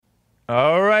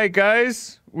All right,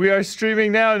 guys. We are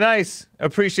streaming now. Nice.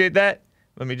 Appreciate that.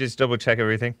 Let me just double check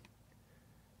everything.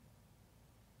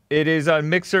 It is on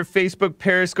Mixer, Facebook,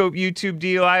 Periscope, YouTube,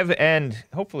 DLive, and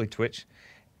hopefully Twitch.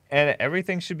 And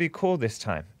everything should be cool this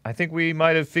time. I think we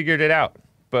might have figured it out,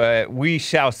 but we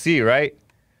shall see, right?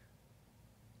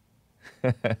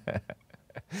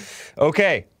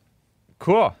 Okay.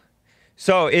 Cool.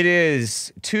 So it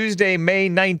is Tuesday, May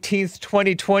 19th,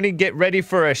 2020. Get ready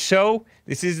for a show.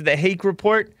 This is the Hake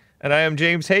Report, and I am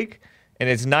James Hake, and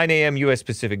it's 9 a.m. U.S.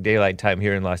 Pacific Daylight Time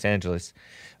here in Los Angeles.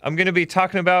 I'm going to be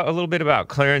talking about a little bit about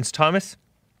Clarence Thomas.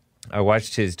 I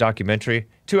watched his documentary,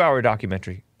 2-hour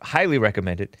documentary. Highly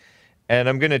recommend it. And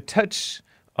I'm going to touch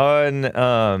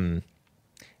on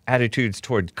attitudes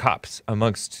toward cops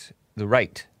amongst the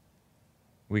right.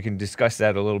 We can discuss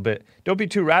that a little bit. Don't be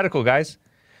too radical, guys.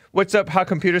 What's up, How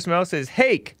Computer Smell says,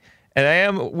 Hake. And I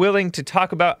am willing to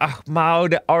talk about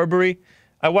Ahmaud Arbery.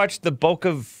 I watched the bulk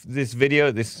of this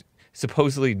video, this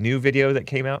supposedly new video that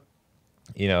came out.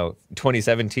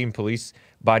 2017 police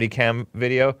body cam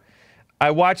video. I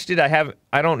watched it.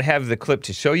 I don't have the clip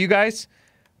to show you guys,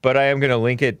 but I am going to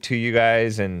link it to you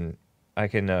guys, and I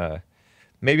can,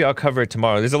 maybe I'll cover it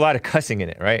tomorrow. There's a lot of cussing in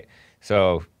it, right?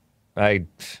 So,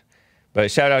 but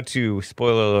shout out to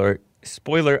Spoiler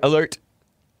Alert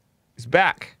is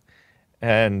back.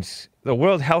 And the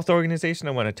World Health Organization,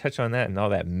 I want to touch on that and all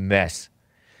that mess.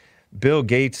 Bill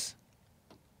Gates,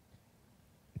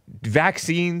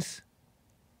 vaccines,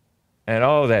 and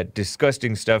all that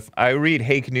disgusting stuff. I read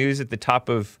Hake News at the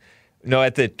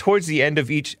towards the end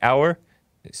of each hour,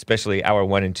 especially hour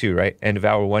 1 and 2, right? End of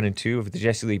hour 1 and 2 of the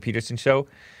Jesse Lee Peterson show.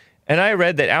 And I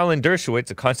read that Alan Dershowitz,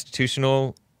 a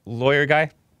constitutional lawyer guy,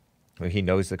 well, he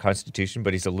knows the Constitution,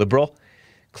 but he's a liberal,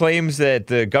 claims that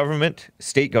the government,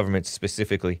 state governments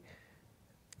specifically,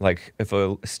 like if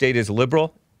a state is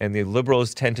liberal, and the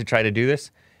liberals tend to try to do this,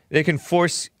 they can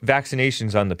force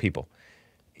vaccinations on the people.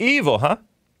 Evil, huh?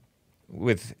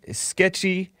 With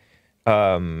sketchy,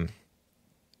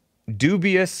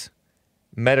 dubious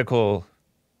medical,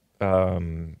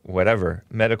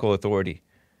 medical authority.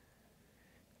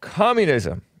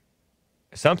 Communism.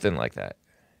 Something like that.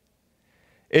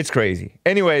 It's crazy.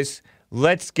 Anyways,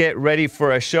 let's get ready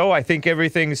for a show. I think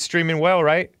everything's streaming well,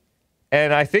 right?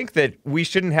 And I think that we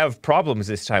shouldn't have problems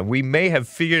this time. We may have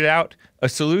figured out a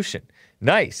solution.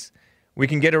 Nice. We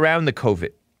can get around the COVID.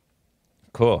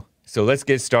 Cool. So let's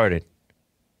get started.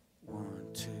 1,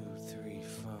 2, 3,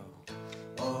 4.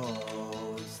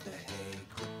 Oh, it's the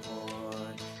Hake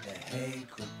Report. The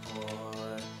Hake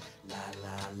Report. La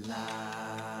la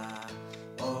la.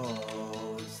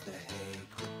 Oh, it's the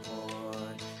Hake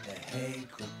Report. The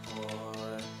Hake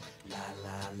Report. La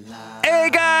la la. Hey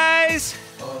guys!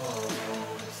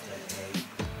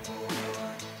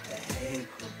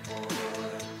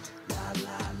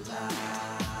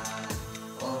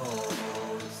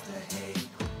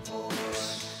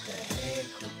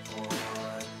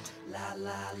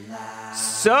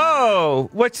 So,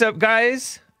 what's up,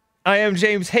 guys? I am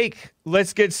James Hake.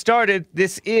 Let's get started.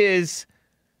 This is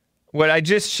what I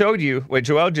just showed you, what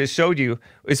Joel just showed you,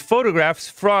 is photographs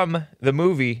from the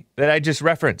movie that I just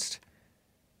referenced.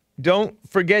 Don't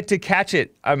forget to catch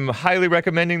it. I'm highly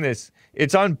recommending this.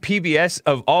 It's on PBS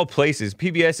of all places.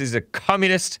 PBS is a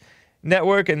communist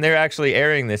network, and they're actually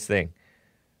airing this thing.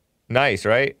 Nice,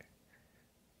 right?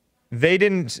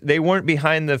 They weren't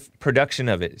behind the production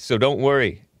of it, so don't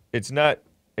worry. It's not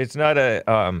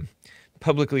a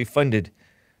publicly funded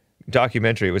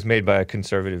documentary. It was made by a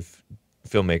conservative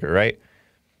filmmaker, right?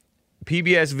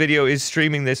 PBS Video is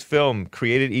streaming this film,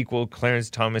 Created Equal, Clarence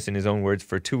Thomas, in his own words,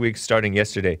 for 2 weeks starting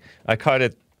yesterday. I caught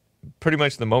it pretty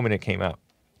much the moment it came out.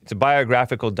 It's a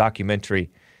biographical documentary.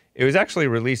 It was actually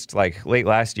released like late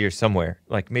last year somewhere,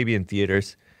 like maybe in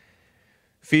theaters,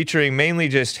 featuring mainly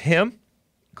just him,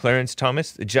 Clarence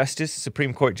Thomas, the justice,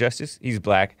 Supreme Court justice. He's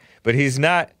black, but he's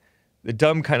not the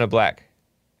dumb kind of black.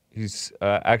 He's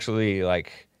actually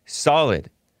like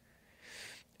solid.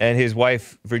 And his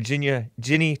wife,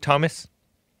 Ginny Thomas,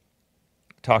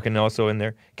 talking also in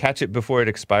there. Catch it before it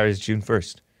expires June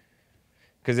 1st.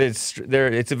 Because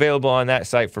it's available on that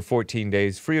site for 14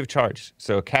 days, free of charge.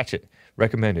 So catch it.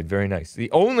 Recommended. Very nice. The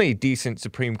only decent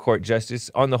Supreme Court justice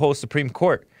on the whole Supreme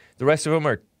Court. The rest of them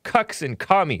are cucks and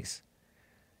commies.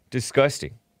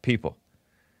 Disgusting people.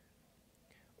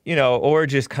 Or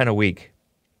just kind of weak.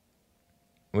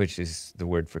 Which is the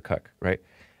word for cuck, right?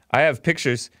 I have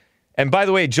pictures. And by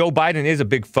the way, Joe Biden is a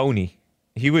big phony.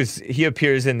 He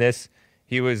appears in this.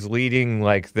 He was leading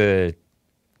like the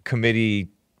committee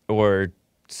or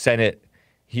Senate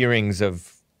hearings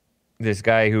of this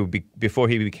guy who, before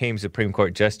he became Supreme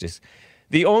Court Justice.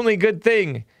 The only good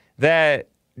thing that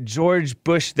George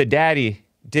Bush the daddy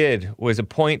did was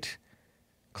appoint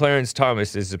Clarence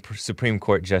Thomas as the Supreme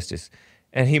Court justice.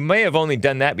 And he may have only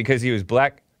done that because he was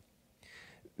black.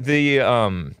 The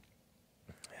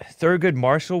Thurgood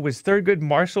Marshall, was Thurgood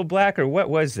Marshall black, or what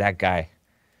was that guy?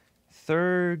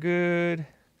 Thurgood,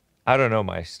 I don't know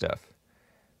my stuff.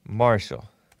 Marshall.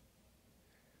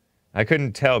 I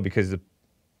couldn't tell because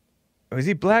was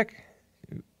he black?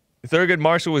 Thurgood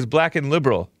Marshall was black and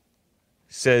liberal,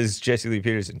 says Jesse Lee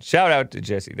Peterson. Shout out to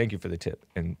Jesse. Thank you for the tip.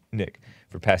 And Nick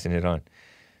for passing it on.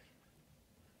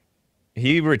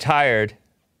 He retired,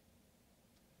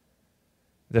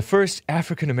 the first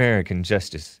African-American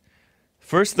justice.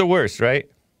 First the worst, right?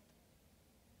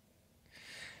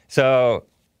 So,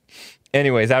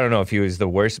 anyways, I don't know if he was the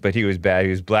worst, but he was bad.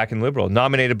 He was black and liberal,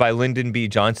 nominated by Lyndon B.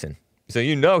 Johnson. So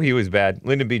you know he was bad.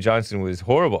 Lyndon B. Johnson was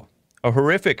horrible. A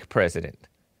horrific president.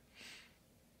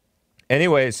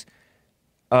 Anyways,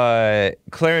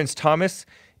 Clarence Thomas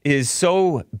is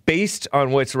so based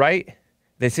on what's right.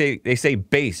 They say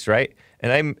based, right?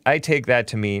 And I take that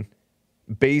to mean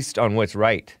based on what's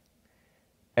right.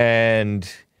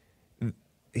 And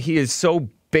he is so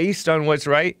based on what's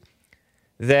right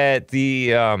that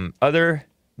the other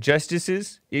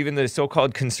justices, even the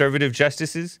so-called conservative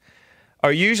justices,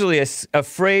 are usually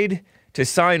afraid to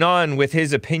sign on with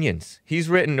his opinions. He's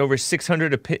written over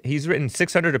 600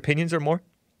 opinions or more,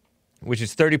 which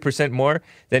is 30% more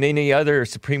than any other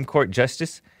Supreme Court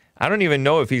justice. I don't even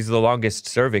know if he's the longest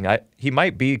serving. He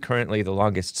might be currently the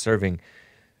longest serving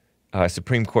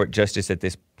Supreme Court justice at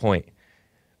this point.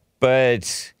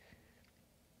 But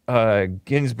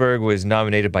Ginsburg was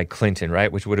nominated by Clinton,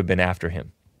 right? Which would have been after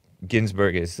him.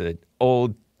 Ginsburg is an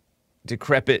old,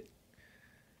 decrepit,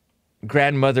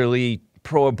 grandmotherly,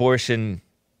 pro-abortion,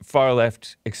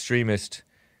 far-left extremist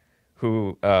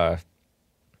who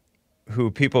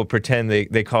people pretend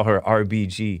they call her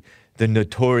RBG, the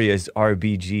notorious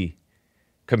RBG,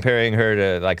 comparing her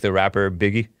to like the rapper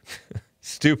Biggie.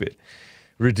 Stupid,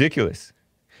 ridiculous,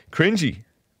 cringy.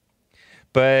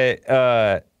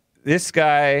 But this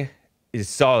guy is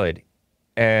solid,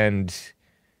 and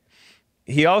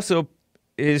he also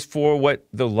is for what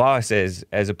the law says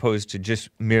as opposed to just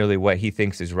merely what he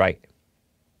thinks is right,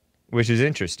 which is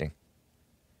interesting.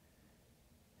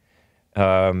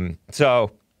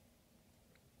 So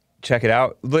check it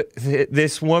out.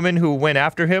 This woman who went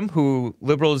after him, who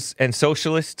liberals and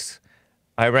socialists,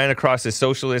 I ran across a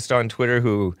socialist on Twitter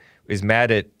who is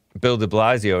mad at Bill de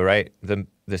Blasio, right?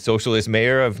 The socialist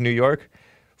mayor of New York,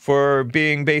 for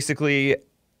being basically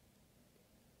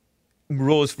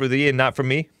rules for thee and not for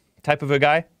me type of a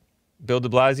guy. Bill de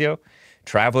Blasio,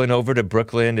 traveling over to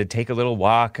Brooklyn to take a little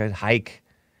walk, a hike,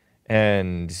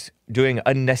 and doing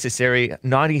unnecessary,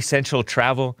 non-essential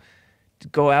travel, to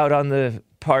go out on the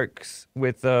parks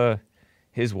with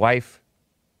his wife,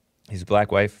 his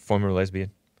black wife, former lesbian.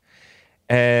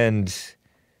 And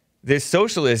this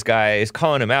socialist guy is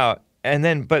calling him out.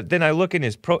 But then I look in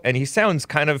his and he sounds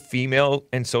kind of female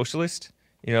and socialist.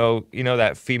 You know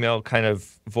that female kind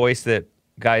of voice that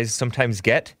guys sometimes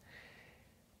get.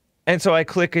 And so I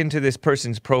click into this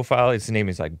person's profile. His name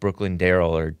is like Brooklyn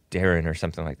Daryl or Darren or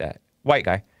something like that. White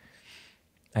guy.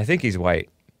 I think he's white.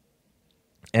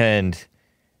 And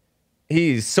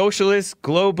he's socialist,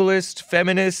 globalist,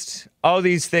 feminist, all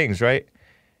these things, right?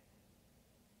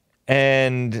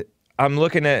 And I'm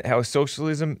looking at how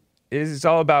socialism is. It's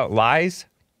all about lies.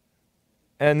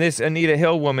 And this Anita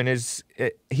Hill woman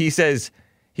he says,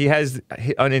 he has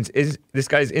on this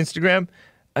guy's Instagram,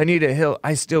 Anita Hill,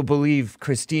 I still believe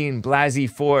Christine Blasey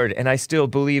Ford, and I still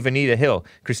believe Anita Hill.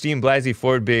 Christine Blasey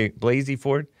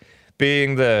Ford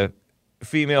being the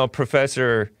female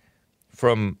professor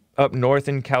from up north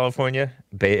in California,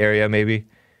 Bay Area maybe,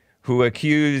 who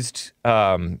accused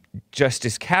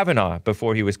Justice Kavanaugh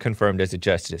before he was confirmed as a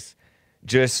justice.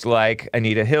 Just like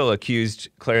Anita Hill accused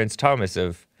Clarence Thomas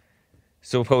of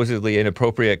supposedly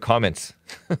inappropriate comments.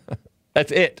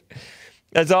 That's it.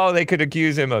 That's all they could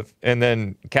accuse him of. And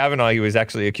then Kavanaugh, he was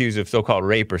actually accused of so-called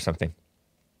rape or something.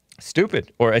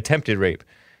 Stupid. Or attempted rape.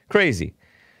 Crazy.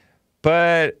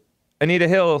 But Anita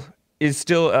Hill is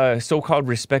still a so-called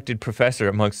respected professor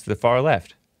amongst the far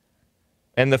left.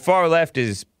 And the far left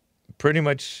is pretty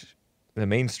much the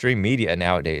mainstream media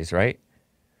nowadays, right?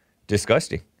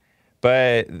 Disgusting.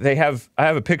 But I have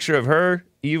a picture of her,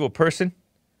 evil person.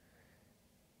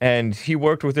 And he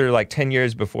worked with her like 10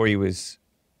 years before he was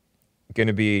going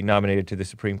to be nominated to the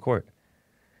Supreme Court.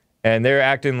 And they're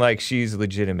acting like she's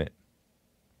legitimate.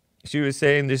 She was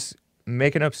saying this,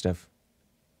 making up stuff.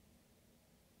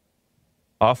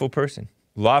 Awful person.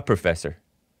 Law professor.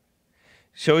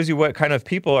 Shows you what kind of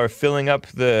people are filling up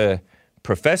the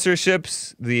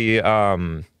professorships, the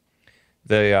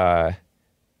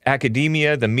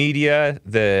academia, the media,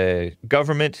 the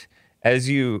government. As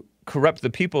you corrupt the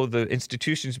people, the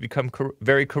institutions become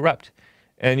very corrupt.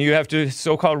 And you have to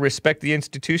so-called respect the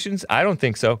institutions? I don't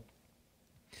think so.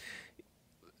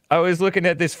 I was looking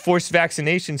at this forced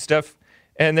vaccination stuff,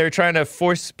 and they're trying to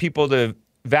force people to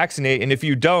vaccinate, and if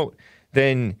you don't,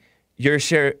 then you're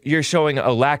showing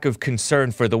a lack of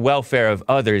concern for the welfare of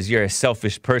others. You're a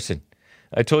selfish person.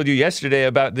 I told you yesterday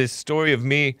about this story of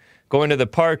me going to the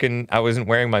park, and I wasn't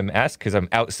wearing my mask because I'm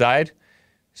outside,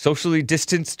 socially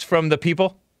distanced from the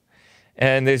people.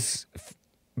 And this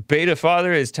beta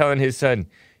father is telling his son,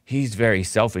 he's very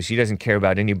selfish. He doesn't care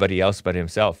about anybody else but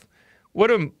himself.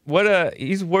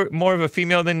 He's more of a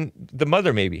female than the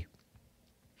mother, maybe.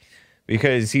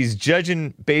 Because he's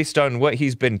judging based on what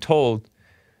he's been told.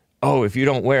 Oh, if you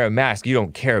don't wear a mask, you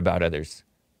don't care about others.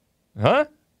 Huh?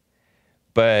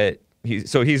 But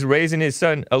he's raising his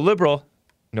son a liberal,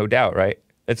 no doubt, right?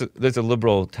 That's a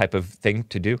liberal type of thing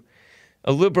to do.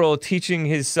 A liberal teaching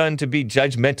his son to be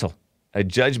judgmental. A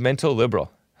judgmental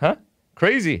liberal. Huh?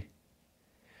 Crazy.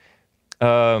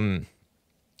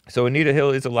 So Anita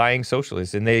Hill is a lying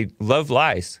socialist, and they love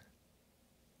lies.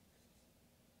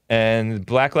 And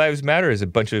Black Lives Matter is a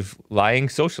bunch of lying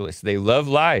socialists. They love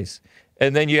lies.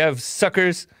 And then you have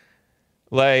suckers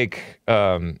like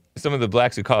some of the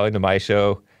blacks who call into my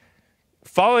show,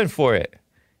 falling for it,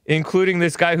 including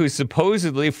this guy who's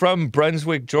supposedly from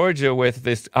Brunswick, Georgia, with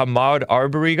this Ahmaud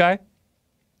Arbery guy.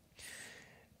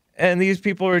 And these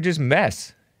people are just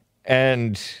mess.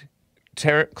 And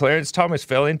Clarence Thomas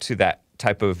fell into that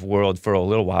type of world for a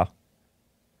little while,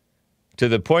 to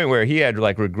the point where he had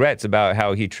like regrets about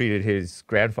how he treated his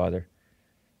grandfather.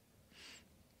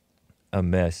 A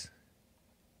mess.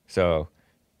 So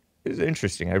it's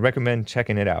interesting. I recommend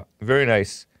checking it out. Very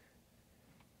nice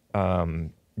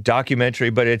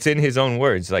documentary, but it's in his own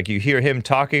words. Like, you hear him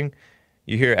talking,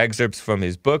 you hear excerpts from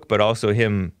his book, but also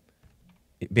him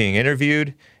being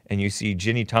interviewed, and you see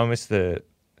Ginny Thomas, the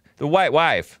white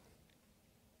wife,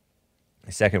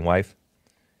 the second wife,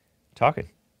 talking,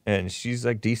 and she's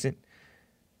like decent.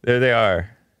 There they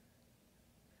are.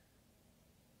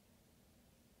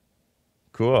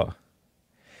 Cool.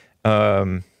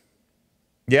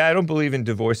 Yeah, I don't believe in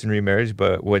divorce and remarriage,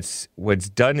 but what's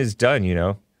done is done, you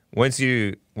know. Once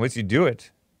you do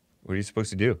it, what are you supposed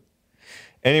to do?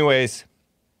 Anyways,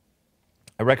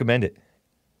 I recommend it.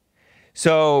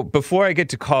 So before I get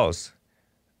to calls,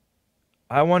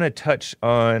 I want to touch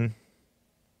on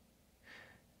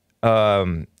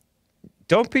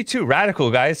don't be too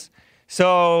radical, guys.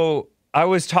 So I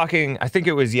was talking, I think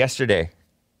it was yesterday,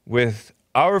 with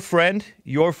our friend,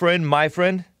 your friend, my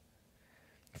friend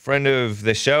of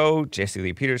the show, Jesse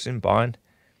Lee Peterson, Bond,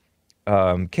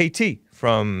 KT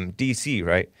from DC,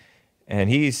 right? And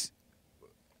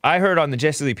I heard on the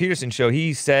Jesse Lee Peterson show,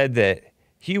 he said that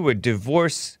he would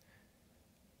divorce,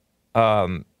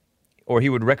 or he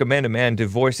would recommend a man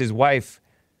divorce his wife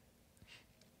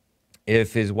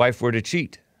if his wife were to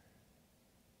cheat.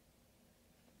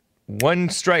 One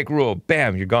strike rule,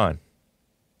 bam, you're gone.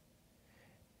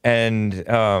 And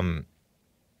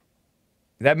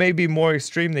that may be more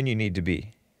extreme than you need to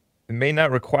be. It may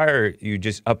not require you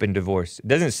just up and divorce. It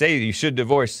doesn't say you should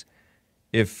divorce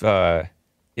if there's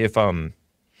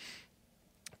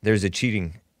a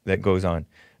cheating that goes on.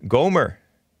 Gomer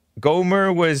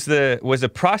was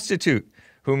a prostitute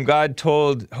whom God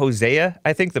told Hosea,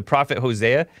 I think the prophet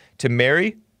Hosea, to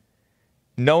marry,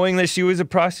 knowing that she was a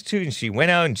prostitute, and she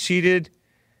went out and cheated,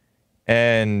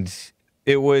 and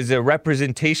it was a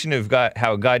representation of God,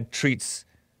 how God treats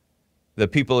the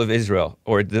people of Israel,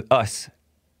 or us,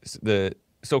 the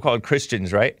so-called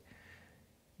Christians, right?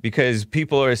 Because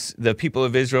the people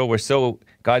of Israel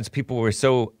God's people were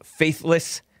so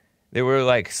faithless. They were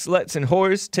like sluts and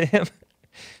whores to him.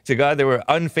 To God, they were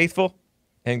unfaithful,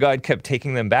 and God kept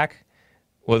taking them back.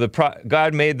 Well,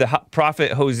 God made the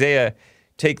prophet Hosea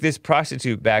take this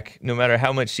prostitute back no matter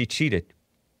how much she cheated.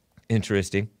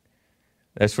 Interesting.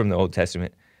 That's from the Old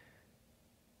Testament.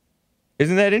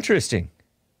 Isn't that interesting?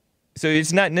 So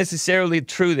it's not necessarily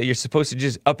true that you're supposed to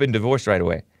just up and divorce right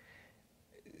away.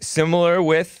 Similar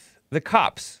with the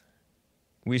cops.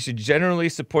 We should generally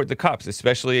support the cops,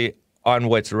 especially on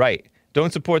what's right.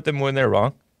 Don't support them when they're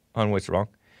wrong, on what's wrong.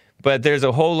 But there's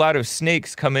a whole lot of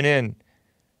snakes coming in,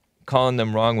 calling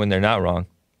them wrong when they're not wrong.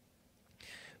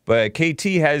 But KT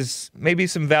has maybe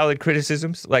some valid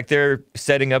criticisms, like they're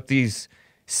setting up these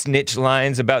snitch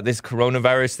lines about this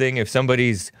coronavirus thing. If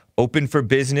somebody's open for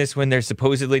business when they're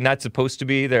supposedly not supposed to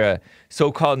be, they're a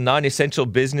so-called non-essential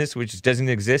business, which doesn't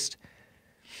exist.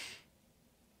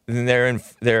 then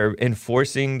they're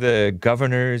enforcing the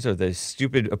governors or the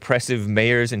stupid oppressive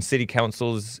mayors and city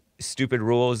councils' stupid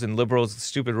rules and liberals'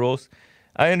 stupid rules.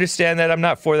 I understand that. I'm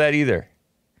not for that either.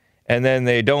 And then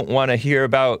they don't want to hear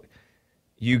about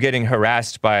you getting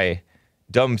harassed by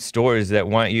dumb stores that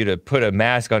want you to put a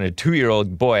mask on a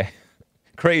 2-year-old boy.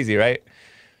 Crazy, right?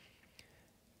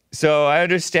 So I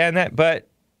understand that, but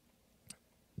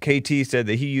KT said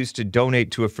that he used to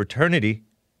donate to a fraternity,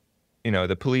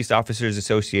 the Police Officers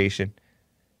Association,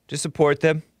 to support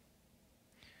them,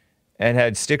 and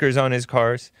had stickers on his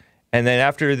cars. And then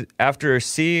after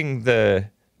seeing the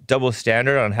double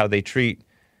standard on how they treat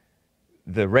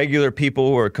the regular people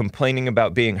who are complaining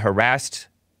about being harassed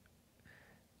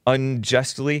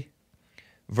unjustly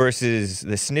versus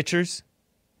the snitchers,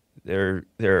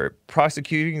 they're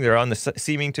prosecuting. They're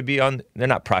they're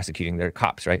not prosecuting. They're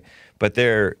cops, right? But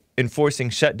they're enforcing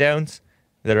shutdowns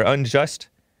that are unjust.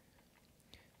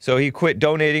 So he quit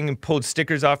donating and pulled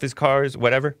stickers off his cars,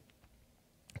 whatever.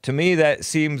 To me, that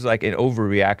seems like an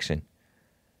overreaction.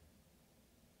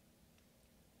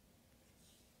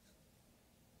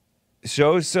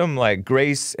 Show some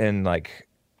grace and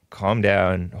calm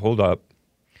down, hold up.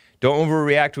 Don't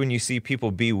overreact when you see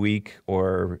people be weak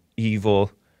or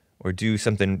evil or do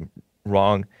something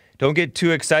wrong. Don't get too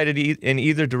excited in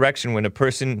either direction when a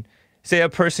person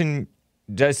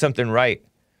does something right.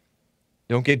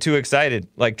 Don't get too excited.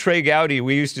 Like Trey Gowdy,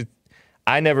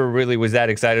 I never really was that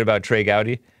excited about Trey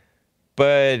Gowdy.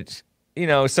 But,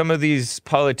 some of these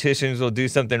politicians will do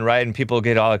something right and people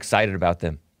get all excited about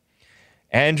them.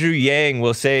 Andrew Yang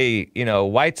will say,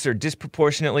 whites are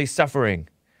disproportionately suffering.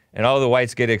 And all the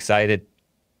whites get excited.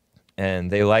 And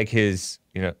they like his,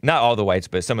 not all the whites,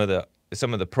 but some of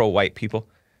the pro-white people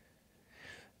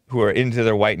who are into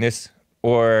their whiteness,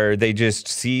 or they just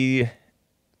see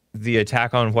the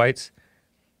attack on whites.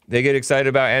 They get excited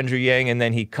about Andrew Yang, and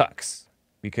then he cucks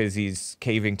because he's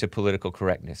caving to political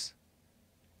correctness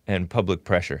and public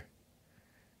pressure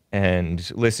and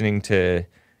listening to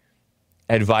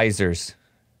advisors.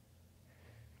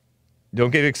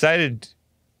 Don't get excited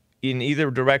in either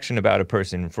direction about a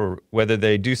person for whether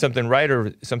they do something right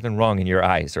or something wrong in your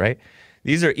eyes, right?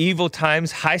 These are evil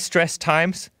times, high-stress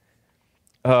times,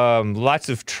 lots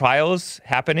of trials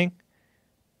happening.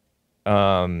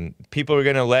 People are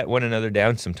going to let one another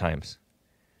down sometimes.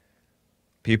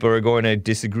 People are going to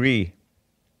disagree.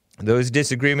 Those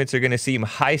disagreements are going to seem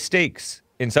high stakes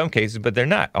in some cases, but they're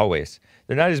not always.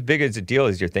 They're not as big as a deal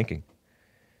as you're thinking.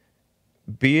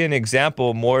 Be an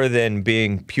example more than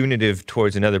being punitive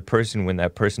towards another person when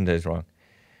that person does wrong.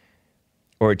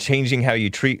 Or changing how you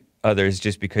treat others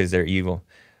just because they're evil.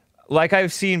 Like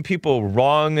I've seen people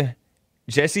wrong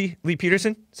Jesse Lee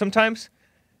Peterson sometimes.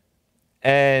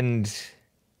 And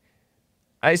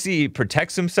I see he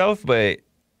protects himself, but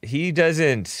he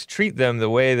doesn't treat them the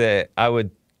way that I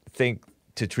would think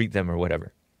to treat them or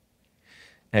whatever.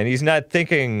 And he's not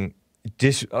thinking,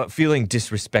 feeling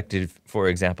disrespected, for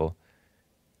example.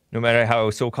 No matter how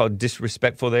so-called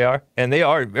disrespectful they are. And they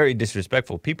are very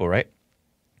disrespectful people, right?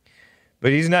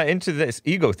 But he's not into this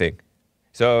ego thing.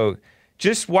 So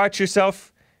just watch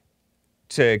yourself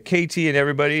to KT and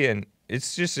everybody, and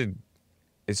it's just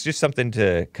something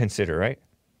to consider, right?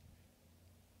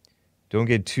 Don't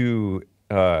get too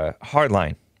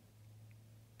hardline.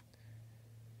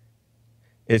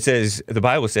 The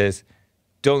Bible says,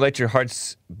 don't let your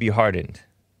hearts be hardened.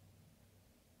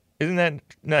 Isn't that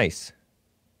nice?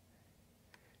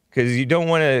 Because you don't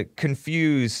want to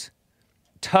confuse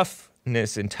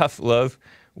toughness and tough love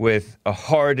with a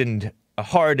hard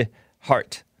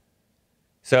heart.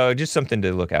 So just something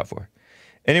to look out for.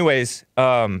 Anyways,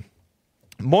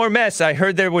 more mess. I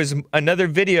heard there was another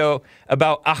video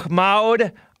about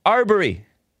Ahmaud Arbery.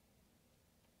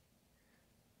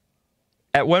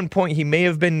 At one point, he may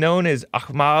have been known as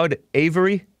Ahmaud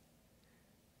Avery.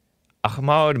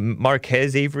 Ahmaud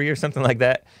Marquez Avery or something like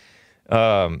that.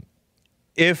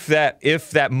 If that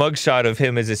mugshot of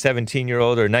him as a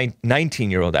 17-year-old or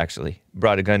 19-year-old actually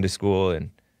brought a gun to school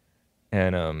and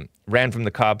ran from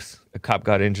the cops, a cop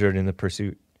got injured in the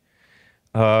pursuit.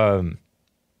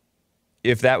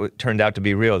 If that turned out to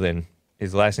be real, then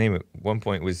his last name at one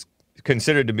point was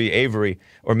considered to be Avery,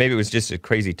 or maybe it was just a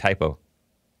crazy typo.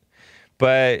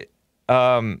 But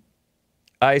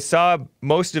I saw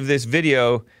most of this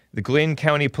video, the Glynn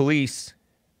County Police,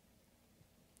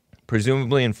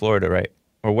 presumably in Florida, right?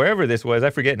 Or wherever this was, I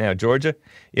forget now, Georgia?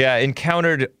 Yeah,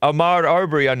 encountered Ahmaud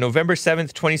Arbery on November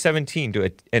 7th, 2017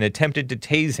 and attempted to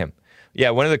tase him.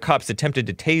 Yeah, one of the cops attempted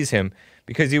to tase him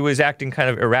because he was acting kind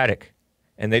of erratic.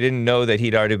 And they didn't know that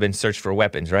he'd already been searched for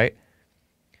weapons, right?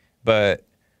 But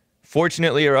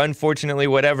fortunately or unfortunately,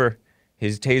 whatever,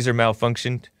 His taser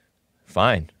malfunctioned.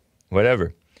 Fine.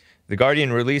 Whatever. The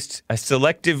Guardian released a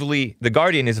selectively... The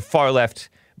Guardian is a far-left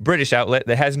British outlet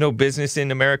that has no business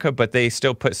in America, but they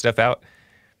still put stuff out.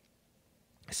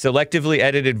 Selectively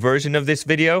edited version of this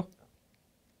video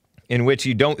in which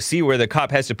you don't see where the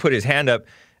cop has to put his hand up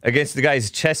against the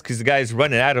guy's chest because the guy's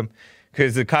running at him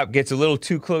because the cop gets a little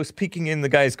too close peeking in the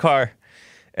guy's car,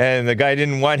 and the guy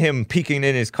didn't want him peeking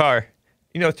in his car,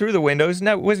 through the windows, and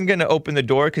that wasn't going to open the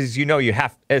door because you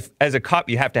have, as a cop,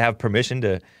 you have to have permission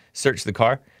to search the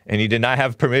car, and he did not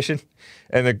have permission,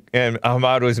 and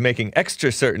Ahmad was making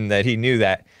extra certain that he knew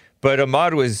that, but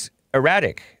Ahmad was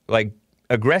erratic, like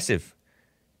aggressive,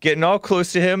 getting all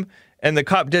close to him, and the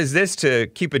cop does this to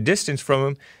keep a distance from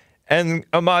him, and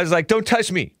Ahmad's like, "Don't touch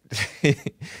me."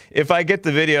 If I get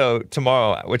the video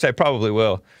tomorrow, which I probably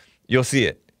will, you'll see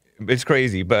it. It's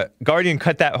crazy, but Guardian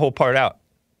cut that whole part out.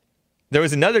 There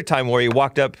was another time where he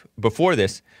walked up, before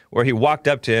this, where he walked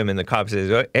up to him and the cop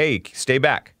says, "Hey, stay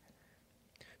back."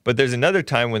 But there's another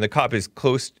time when the cop is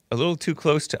close, a little too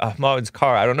close to Ahmad's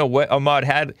car. I don't know what Ahmad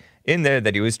had in there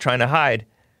that he was trying to hide.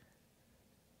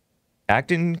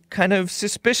 Acting kind of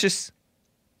suspicious.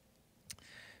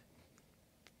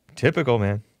 Typical,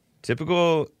 man.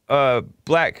 Typical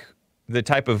black, the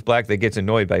type of black that gets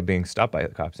annoyed by being stopped by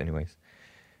the cops anyways.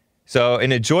 So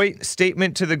in a joint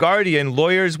statement to The Guardian,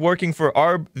 lawyers working for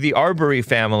the Arbery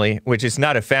family, which is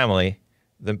not a family,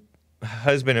 the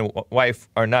husband and wife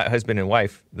are not husband and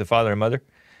wife, the father and mother,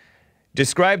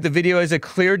 described the video as a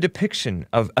clear depiction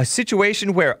of a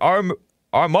situation where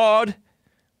Ahmad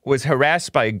was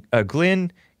harassed by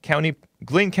Glynn County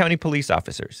police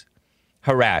officers.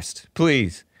 Harassed,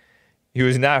 please. He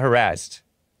was not harassed.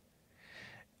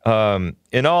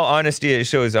 In all honesty, it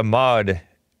shows Ahmad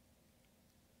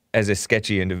as a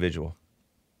sketchy individual.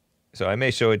 So I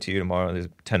may show it to you tomorrow. There's a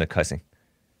ton of cussing.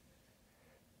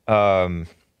 Let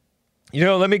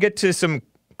me get to some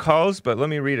calls, but let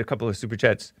me read a couple of super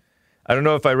chats. I don't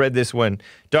know if I read this one.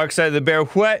 Dark Side of the Bear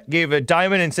What gave a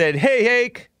diamond and said, "Hey,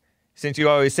 Hake, since you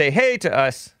always say hey to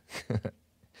us."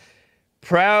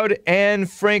 Proud Anne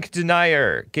Frank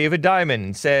Denier gave a diamond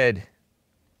and said,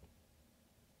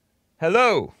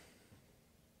 "Hello."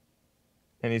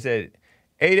 And he said,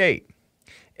 88.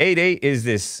 88 is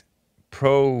this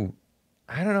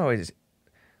I don't know,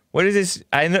 what is this?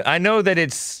 I know that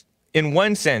it's, in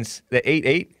one sense, the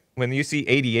 88, when you see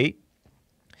 88,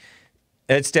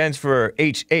 that stands for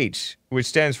HH, which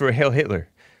stands for Hail Hitler.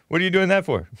 What are you doing that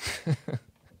for?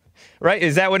 Right?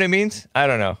 Is that what it means? I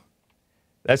don't know.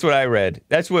 That's what I read.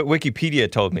 That's what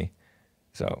Wikipedia told me.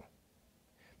 So,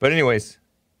 but anyways,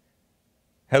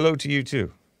 hello to you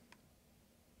too.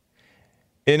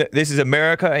 This is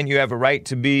America, and you have a right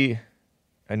to be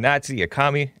a Nazi, a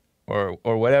commie, or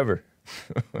whatever.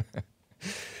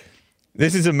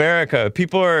 This is America.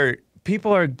 People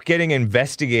are getting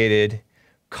investigated.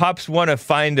 Cops want to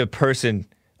find a person.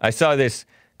 I saw this.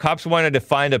 Cops wanted to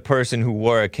find a person who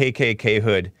wore a KKK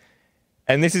hood.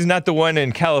 And this is not the one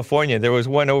in California. There was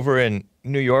one over in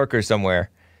New York or somewhere.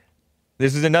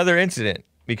 This is another incident.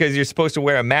 Because you're supposed to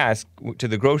wear a mask to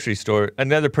the grocery store,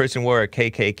 another person wore a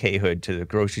KKK hood to the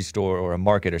grocery store or a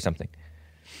market or something.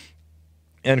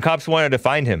 And cops wanted to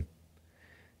find him.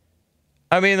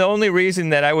 I mean, the only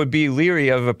reason that I would be leery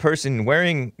of a person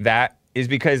wearing that is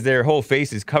because their whole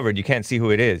face is covered. You can't see who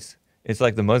it is. It's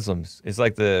like the Muslims. It's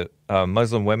like the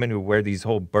Muslim women who wear these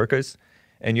whole burqas,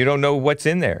 and you don't know what's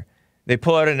in there. They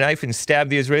pull out a knife and stab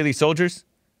the Israeli soldiers.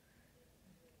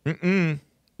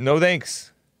 No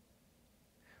thanks.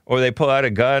 Or they pull out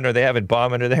a gun, or they have a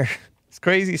bomb under there. It's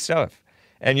crazy stuff.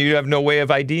 And you have no way of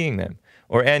IDing them.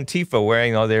 Or Antifa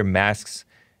wearing all their masks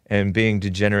and being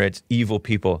degenerate, evil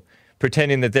people,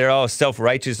 pretending that they're all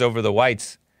self-righteous over the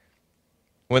whites.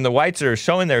 When the whites are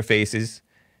showing their faces,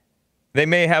 they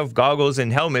may have goggles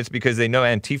and helmets because they know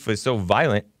Antifa is so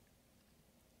violent.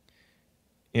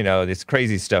 This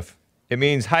crazy stuff. It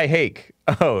means hi hake.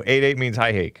 Oh, 88 means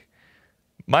hi hake.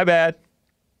 My bad.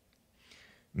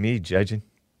 Me judging.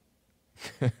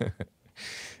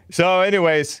 So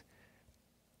anyways,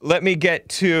 let me get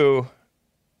to,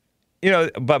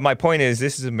 but my point is,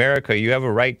 this is America. You have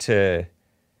a right to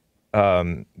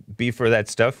be for that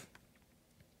stuff.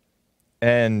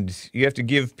 And you have to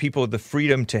give people the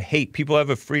freedom to hate. People have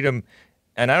a freedom,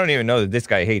 and I don't even know that this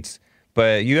guy hates,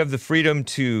 but you have the freedom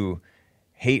to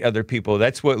hate other people.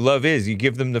 That's what love is. You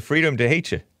give them the freedom to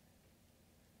hate you.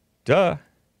 Duh.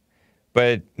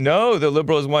 But no, the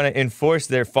liberals want to enforce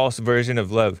their false version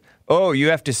of love. Oh, you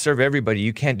have to serve everybody.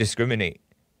 You can't discriminate.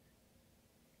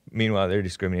 Meanwhile, they're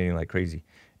discriminating like crazy.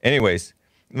 Anyways,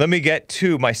 let me get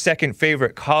to my second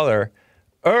favorite caller,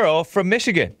 Earl from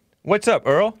Michigan. What's up,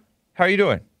 Earl? How are you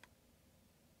doing?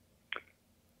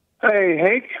 Hey,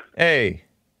 Hank. Hey.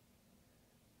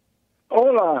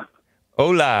 Hola.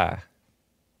 Hola.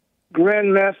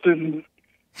 Grandmaster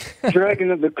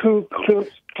Dragon of the Ku Klux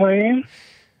Klan.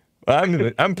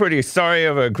 I'm pretty sorry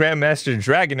of a Grandmaster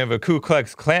Dragon of a Ku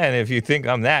Klux Klan if you think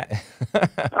I'm that.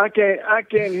 I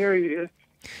can't hear you.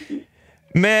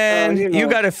 Man, you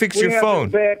got to fix your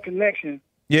phone. We have a bad connection.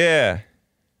 Yeah.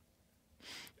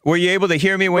 Were you able to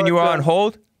hear me when you were on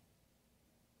hold?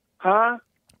 Huh?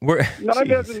 No, it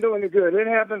doesn't do any good. It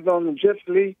happens on the Just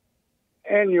Lee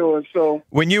and yours. So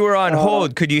when you were on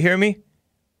hold, could you hear me?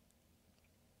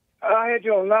 I had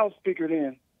you on loudspeaker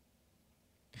then.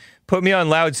 Put me on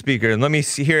loudspeaker and let me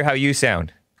hear how you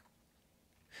sound.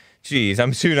 Jeez,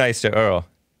 I'm too nice to Earl.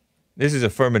 This is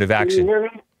affirmative action. Can you hear me?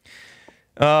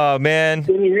 Oh, man.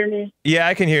 Can you hear me? Yeah,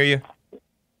 I can hear you.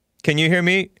 Can you hear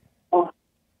me? Oh,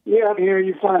 yeah, I can hear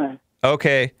you fine.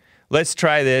 Okay, let's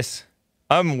try this.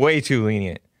 I'm way too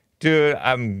lenient. Dude,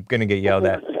 I'm going to get yelled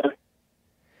at.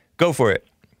 Go for it.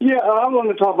 Yeah, I want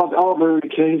to talk about the Auburn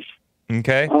case.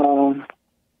 Okay.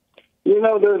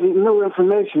 There's new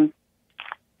information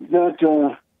that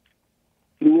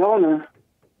the owner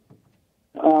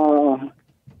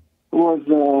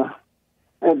was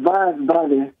advised by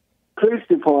the police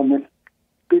department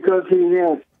because he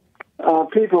had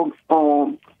people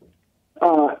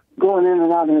going in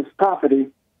and out of his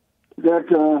property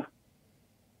that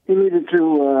he needed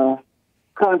to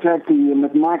contact the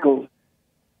McMichaels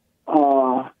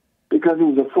because he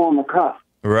was a former cop.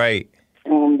 Right.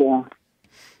 And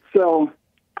so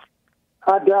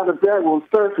I doubt if that will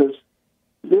surface.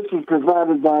 This was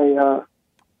provided by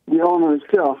the owner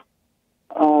himself,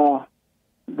 that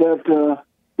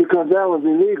because that was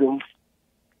illegal,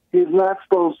 he's not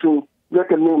supposed to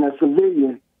recommend a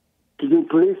civilian to do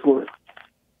police work.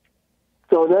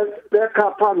 So that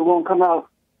cop probably won't come out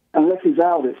unless he's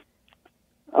outed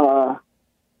to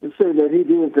say that he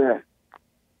did that.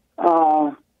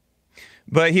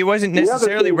 But he wasn't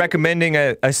necessarily recommending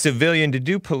a civilian to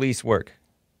do police work.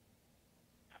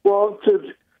 Well,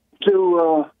 if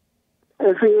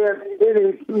he had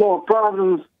any more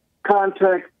problems,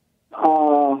 contact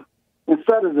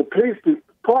instead of the police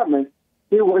department,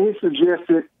 he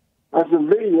suggested a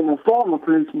civilian, a former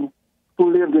policeman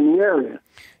who lived in the area.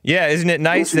 Yeah, isn't it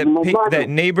nice that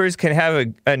neighbors can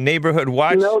have a neighborhood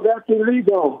watch? No, that's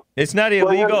illegal. It's not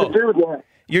illegal. To do that.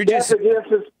 You're just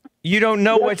you don't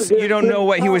know what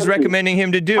he was recommending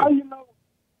him to do.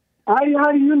 How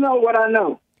do you know what I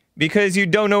know? Because you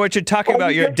don't know what you're talking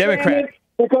about. You're a Democrat.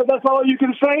 Because that's all you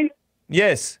can say?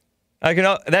 Yes.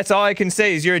 That's all I can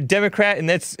say is you're a Democrat,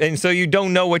 and so you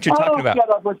don't know what you're talking about. Shut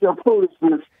up with your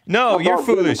foolishness. No, you're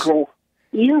foolish.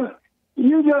 You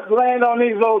just land on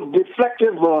these old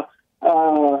deflective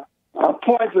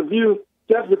points of view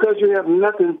just because you have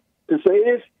nothing to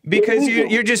say. Because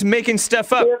you're just making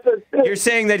stuff up. You're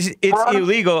saying that it's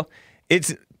illegal.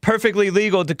 It's perfectly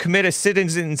legal to commit a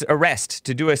citizen's arrest,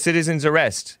 to do a citizen's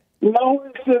arrest. No,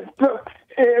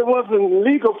 it wasn't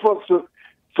legal for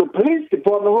the police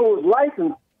department who was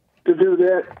licensed to do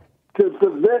that, to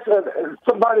possess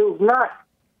somebody who's not,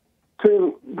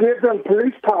 to give them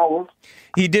police powers.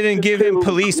 He didn't give him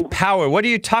police power. What are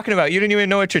you talking about? You don't even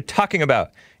know what you're talking about.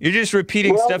 You're just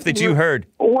repeating stuff that you heard.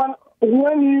 When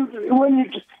you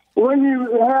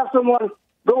have someone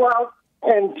go out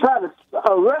and try to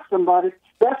arrest somebody,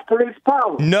 that's police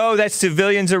power. No, that's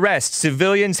civilians' arrest.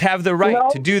 Civilians have the right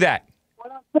to do that.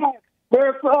 What I'm saying,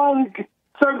 there's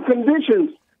certain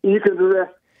conditions you can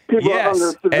arrest people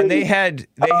under civilians. And they had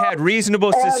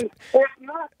reasonable.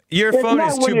 Your phone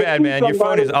is too bad, man. Your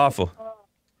phone is awful.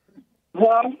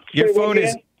 Your phone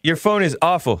is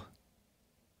awful.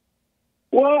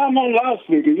 Well, I'm on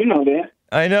loudspeaker. You know that.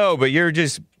 I know, but you're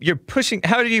pushing.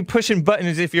 How are you pushing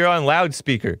buttons if you're on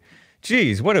loudspeaker?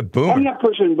 Jeez, what a boomer. I'm not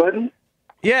pushing buttons.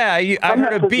 Yeah, I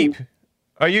heard a beep.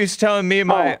 Are you telling me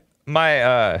my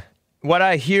what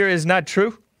I hear is not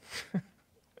true?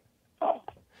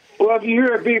 Well, if you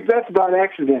hear a beep, that's by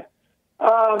accident.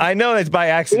 I know that's by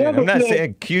accident. I'm not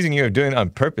accusing you of doing it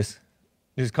on purpose.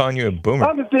 I'm just calling you a boomer.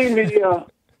 Other thing, the owner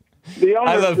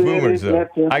I love boomers, though.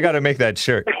 I got to make that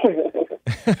shirt.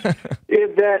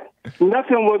 Is that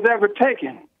nothing was ever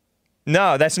taken.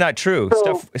 No, that's not true.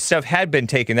 So, stuff had been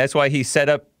taken. That's why he set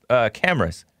up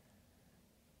cameras.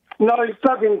 No, he's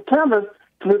taking cameras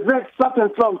to prevent something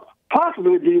from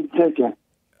possibly being taken.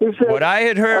 He said, what I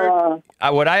had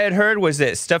heard was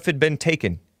that stuff had been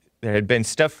taken. There had been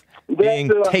stuff being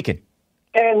taken.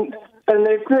 And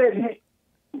they said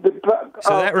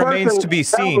so that remains to be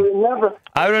seen.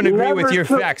 I don't agree with your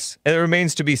facts. It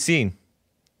remains to be seen.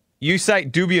 You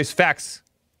cite dubious facts.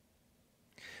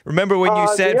 Remember when you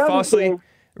said the other falsely? thing-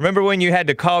 Remember when you had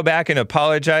to call back and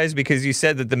apologize because you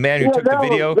said that the man who took the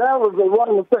video? That was the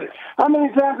one mistake. How many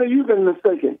times have you been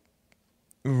mistaken?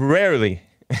 Rarely.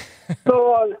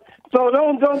 So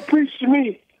don't preach to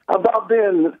me about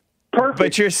being perfect.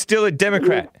 But you're still a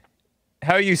Democrat.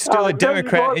 How are you still a there you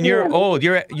Democrat go and you're again. old?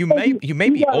 You may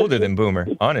be gotta- older than Boomer,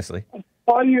 honestly.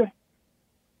 Are you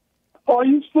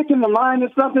sticking the mind or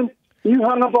something? You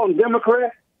hung up on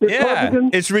Democrat? Yeah, Republican,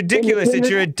 it's ridiculous that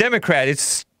you're a Independent? Democrat.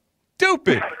 It's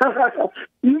stupid.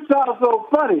 You sound so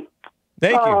funny.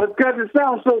 Thank you. Because it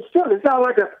sounds so silly. It sounds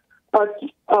like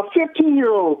a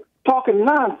 15-year-old talking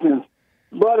nonsense.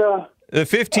 But The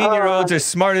 15-year-olds are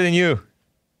smarter than you.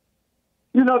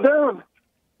 you know,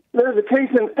 there's a case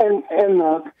in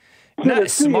Not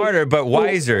Tennessee. smarter, but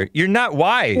wiser. You're not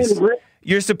wise. In-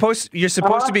 You're supposed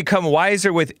to become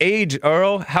wiser with age,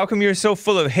 Earl. How come you're so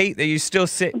full of hate that you still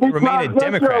remain a Because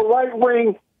Democrat? That's right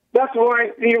wing. That's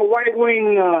right. Your white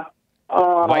wing.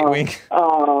 White wing.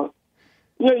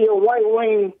 Your white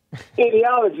wing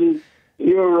ideology.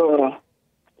 Your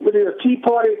with your Tea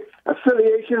Party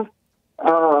affiliation.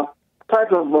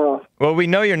 Type of. Well, we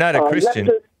know you're not a Christian.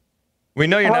 We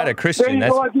know you're not a Christian. There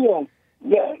you go again.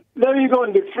 Yeah, there you go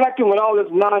and deflecting with all this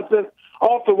nonsense,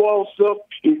 off the wall stuff.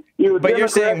 You're But you're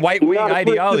saying white wing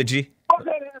ideology. What does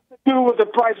that have to do with the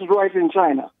Price is Right in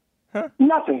China? Huh?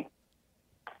 Nothing.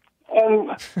 And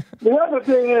the other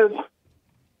thing is,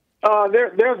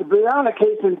 there's a Brianna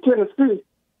case in Tennessee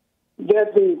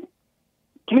that the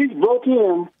police broke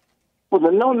in with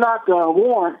a no-knock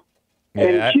warrant Yeah,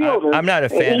 and killed her. I'm not a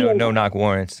fan of and no-knock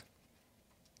warrants.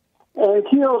 And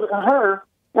killed her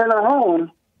in her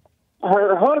home.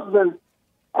 Her husband,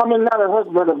 not her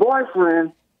husband, her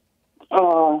boyfriend,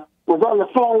 was on the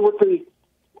phone with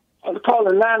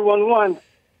calling 911.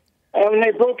 And when they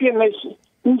broke in,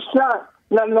 he shot,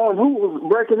 not knowing who was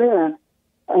breaking in.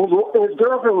 And his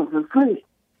girlfriend was asleep.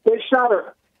 They shot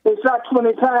her. They shot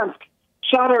 20 times,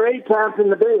 shot her 8 times in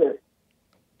the bed.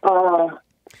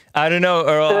 I don't know,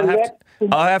 Earl. and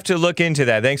I'll have to look into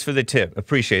that. Thanks for the tip.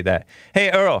 Appreciate that.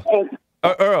 Hey, Earl.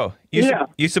 Earl,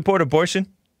 you support abortion?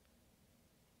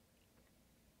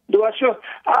 Do I sure?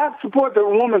 I support the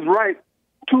woman's right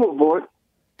to abort.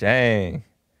 Dang.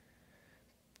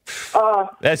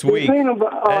 That's weak.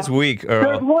 That's weak, Earl.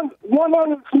 There's one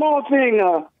other small thing.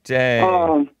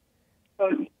 Dang.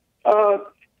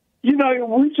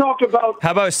 We talked about.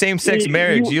 How about same-sex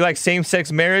marriage? Do you like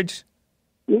same-sex marriage?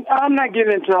 I'm not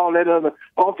getting into all that other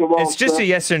off the wall It's just stuff. a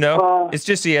yes or no. It's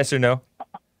just a yes or no.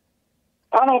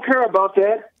 I don't care about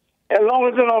that. As long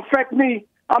as it don't affect me,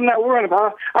 I'm not worried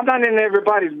about it. I'm not in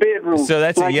everybody's bedroom. So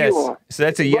that's like a yes. You are. So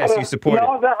that's a yes. You support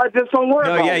no, it. I just don't worry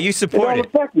about it. No, yeah, you support it.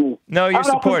 it. Don't affect me. No, you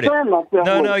support it. I don't concern myself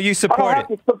No, with no, it. you support I don't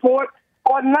have to support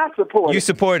or not support You it.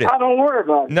 support it. I don't worry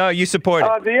about it. No, you support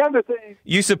it. The other thing.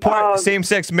 You support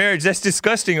same-sex marriage. That's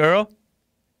disgusting, Earl.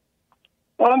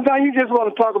 You just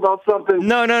want to talk about something.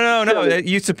 No.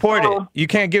 You support it. You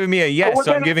can't give me a yes,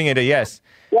 so I'm giving it a yes.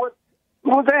 What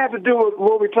does that have to do with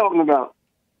what we're talking about?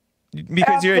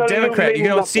 Because you're a Democrat. You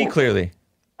don't see clearly.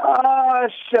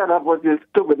 Shut up with this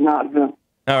stupid nonsense.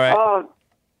 All right.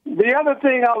 The other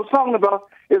thing I was talking about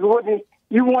is what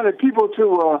you wanted people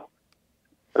to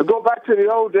go back to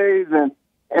the old days and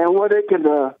where they could,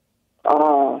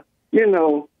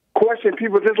 question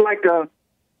people just like the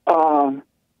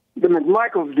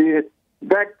McMichaels did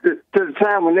back to the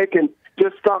time when they can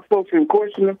just stop folks and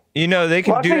question them. You know, they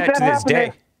can Well, I do think that to that this day.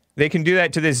 happened They can do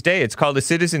that to this day. It's called a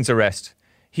citizen's arrest.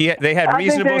 They had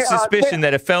reasonable suspicion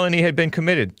that a felony had been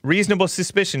committed. Reasonable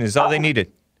suspicion is all they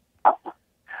needed.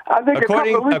 I think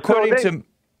According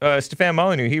to Stefan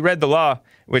Molyneux, he read the law,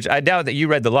 which I doubt that you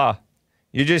read the law.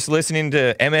 You're just listening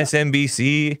to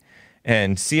MSNBC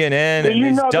and CNN and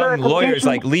these dumb lawyers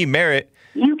like Lee Merritt,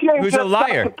 who's a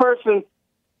liar.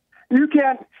 You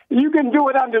can do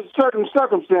it under certain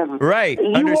circumstances. Right,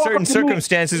 under certain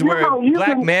circumstances where a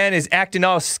black man is acting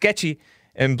all sketchy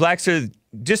and blacks are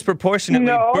disproportionately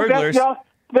burglars.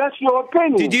 That's your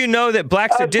opinion. Did you know that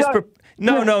blacks are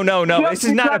No. This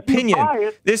is not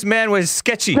opinion. This man was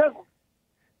sketchy.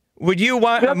 Would you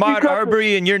want Ahmaud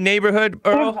Arbery in your neighborhood,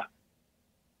 Earl?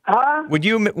 Huh? Would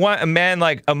you want a man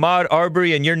like Ahmaud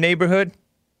Arbery in your neighborhood?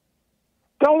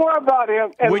 Don't worry about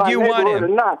him. Would you want him? Or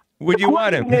not. Would you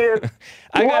want him?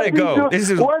 I gotta go. This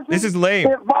is lame.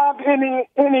 Involved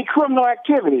any criminal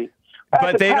activity?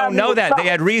 But they don't know that. They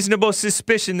had reasonable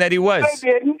suspicion that he was.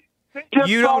 They didn't.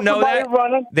 You don't know that?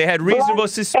 They had reasonable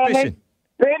suspicion.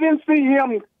 They didn't see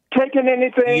him taking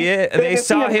anything. Yeah, they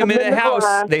saw him in a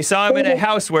house. They saw him in a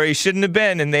house where he shouldn't have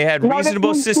been, and they had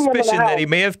reasonable suspicion that he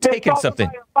may have taken something.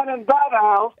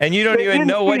 And you don't even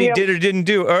know what he did or didn't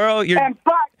do. Earl,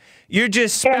 You're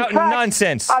just In spouting fact,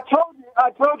 nonsense. I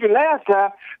told you last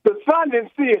time, the son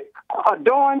didn't see a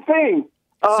darn thing.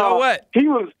 So what? He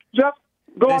was just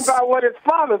going by what his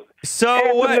father So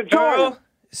answered what, to Jordan. Earl?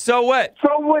 So what?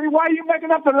 So why are you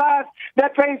making up the lies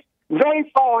that they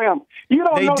saw him? You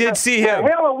don't They know did the, see the him.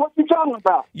 hell of what you're talking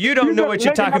about. You don't know just what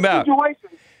you're making talking up about.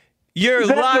 situations. You're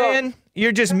That's lying.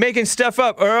 You're just making stuff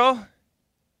up, Earl.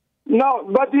 No,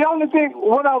 but the only thing,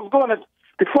 what I was going to,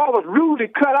 before I was rudely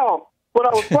cut off, what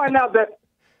I was pointing out that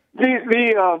there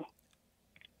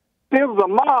was a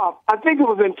mob. I think it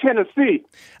was in Tennessee.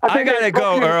 I think gotta they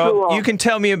go, broke Earl. into, You can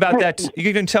tell me about that.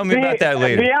 You can tell me about that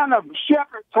later. Deanna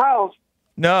Shepherd's house.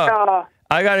 No,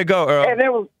 I gotta go, Earl. And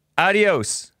there was,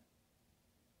 Adios.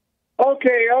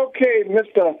 okay,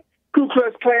 Mr. Ku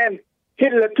Klux Klan,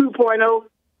 Hitler 2.0.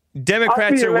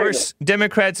 Democrats you are later. worse.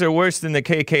 Democrats are worse than the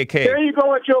KKK. There you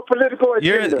go with your political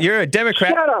agenda. You're a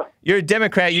Democrat. Shut up. You're a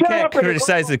Democrat. You Shut can't up and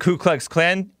criticize grow the Ku Klux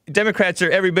Klan. Democrats are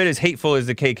every bit as hateful as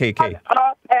the KKK.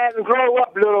 Up and grow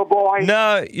up, little boy.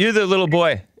 No, you're the little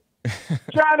boy.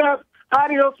 Shut up.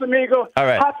 Adios, amigo. All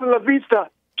right. Hasta la vista.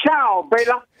 Ciao,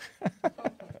 beta.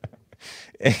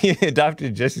 He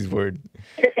adopted Jesse's word.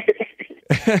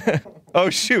 Oh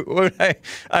shoot!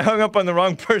 I hung up on the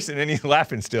wrong person, and he's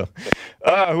laughing still.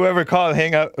 Whoever called,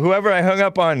 hang up. Whoever I hung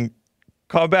up on,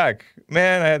 call back.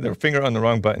 Man, I had the finger on the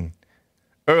wrong button.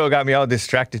 Earl got me all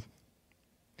distracted.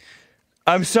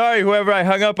 I'm sorry, whoever I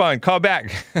hung up on, call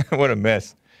back. What a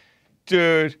mess,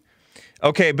 dude.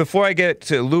 Okay, before I get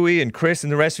to Louie and Chris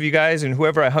and the rest of you guys, and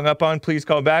whoever I hung up on, please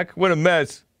call back. What a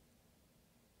mess.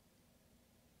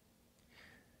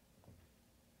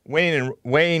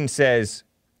 Wayne says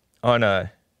on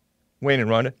Wayne and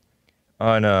Rhonda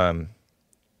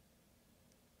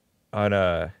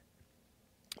on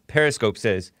Periscope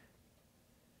says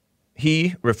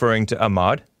he, referring to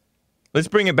Ahmaud, let's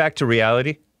bring it back to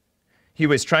reality. He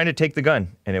was trying to take the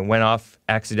gun and it went off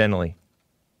accidentally.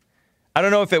 I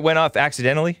don't know if it went off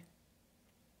accidentally.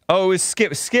 Oh, it was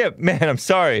Skip. Man, I'm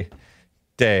sorry.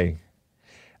 Dang.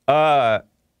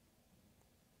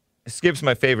 Skip's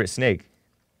my favorite snake.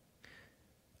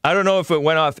 I don't know if it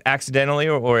went off accidentally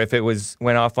or if it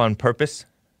went off on purpose.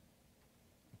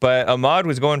 But Ahmaud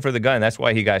was going for the gun. That's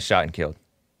why he got shot and killed.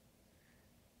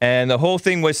 And the whole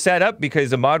thing was set up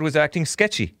because Ahmaud was acting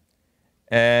sketchy.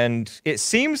 And it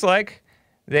seems like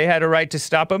they had a right to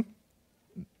stop him.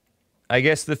 I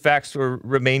guess some facts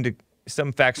remain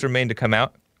to come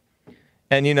out.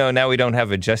 And, now we don't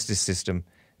have a justice system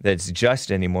that's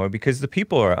just anymore because the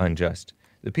people are unjust.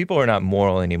 The people are not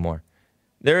moral anymore.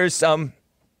 There's some...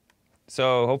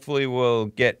 So hopefully we'll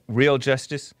get real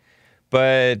justice.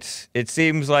 But it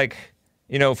seems like,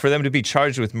 for them to be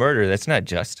charged with murder, that's not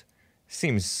just.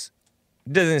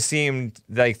 Doesn't seem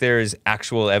like there's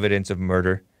actual evidence of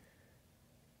murder.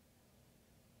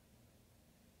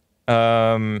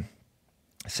 So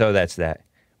that's that.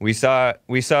 We saw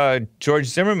George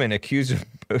Zimmerman accused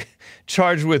of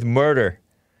charged with murder.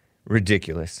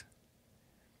 Ridiculous.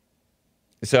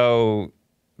 So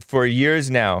for years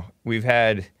now, we've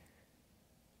had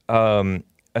a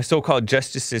so-called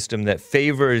justice system that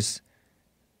favors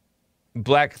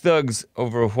black thugs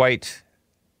over white,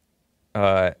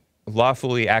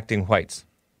 lawfully acting whites.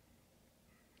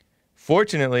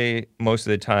 Fortunately, most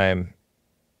of the time,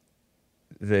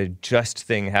 the just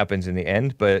thing happens in the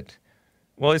end, but,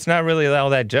 well, it's not really all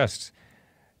that just.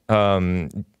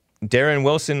 Darren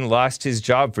Wilson lost his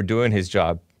job for doing his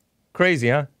job. Crazy,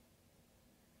 huh?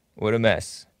 What a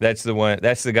mess. That's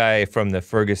the guy from the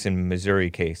Ferguson,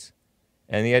 Missouri case.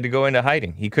 And he had to go into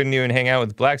hiding. He couldn't even hang out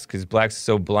with blacks because blacks are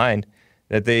so blind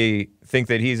that they think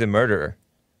that he's a murderer.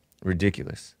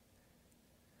 Ridiculous.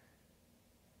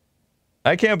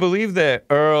 I can't believe that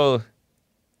Earl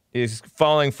is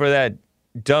falling for that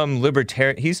dumb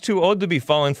libertarian. He's too old to be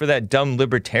falling for that dumb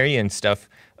libertarian stuff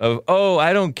of, oh,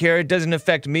 I don't care, it doesn't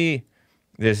affect me.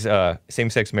 This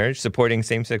same-sex marriage, supporting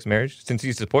same-sex marriage, since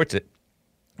he supports it.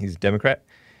 He's a Democrat.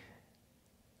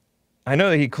 I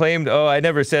know that he claimed, oh, I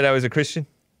never said I was a Christian.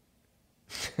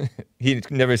 He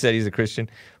never said he's a Christian.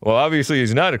 Well, obviously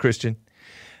he's not a Christian.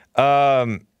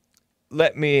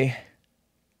 Let me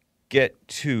get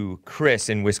to Chris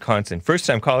in Wisconsin.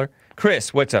 First-time caller.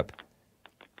 Chris, what's up?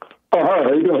 Oh, hi,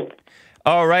 how you doing?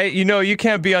 All right. You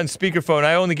can't be on speakerphone.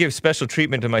 I only give special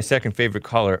treatment to my second favorite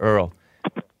caller, Earl.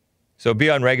 So be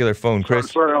on regular phone,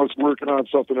 Chris. Sorry, I was working on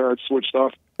something there. I switched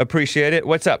off. Appreciate it.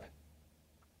 What's up?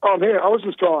 Oh, man, I was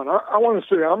just calling. I want to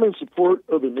say I'm in support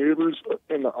of the neighbors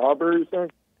in the Aubrey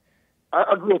thing.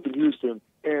 I grew up in Houston,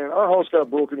 and our house got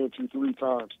broken into 3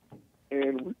 times.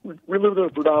 And we lived in a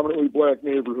predominantly black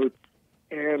neighborhood.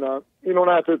 And, not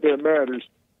that matters,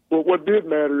 But what did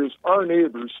matter is our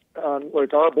neighbors, on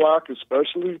like our block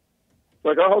especially,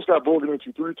 like our house got broken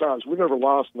into 3 times. We never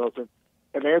lost nothing,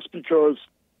 and that's because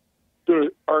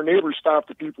our neighbors stopped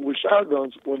the people with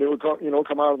shotguns when they would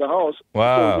come out of the house.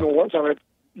 Wow. So, one time I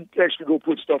actually go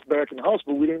put stuff back in the house,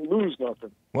 but we didn't lose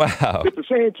nothing. Wow. At the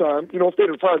same time, if they'd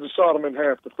have tried to saw them in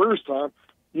half the first time,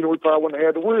 we probably wouldn't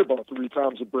have had to worry about 3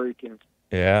 times a break-in.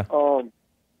 Yeah.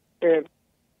 And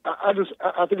I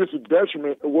think it's a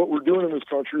detriment of what we're doing in this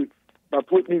country by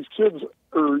putting these kids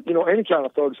or, any kind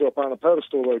of thugs up on a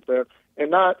pedestal like that and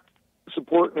not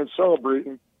supporting and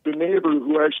celebrating the neighbor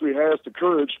who actually has the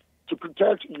courage to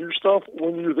protect your stuff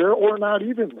when you're there or not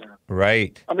even there.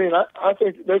 Right. I mean, I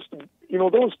think that's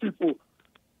those people,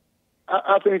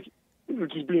 I think they're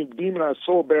just being demonized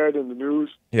so bad in the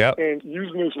news. Yep. And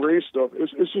using this race stuff,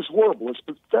 it's just horrible. It's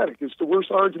pathetic. It's the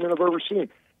worst argument I've ever seen.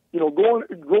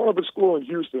 Growing up at school in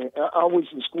Houston, I was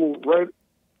in school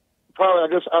probably, I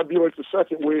guess I'd be like the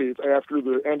second wave after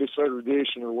the end of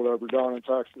segregation or whatever down in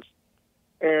Texas.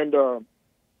 And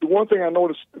the one thing I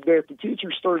noticed that the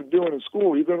teachers started doing in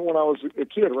school, even when I was a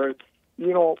kid, right?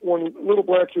 When little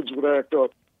black kids would act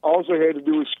up, all they had to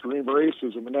do was scream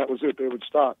racism, and that was it. They would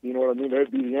stop. You know what I mean?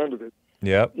 That'd be the end of it.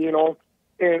 Yep.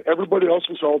 And everybody else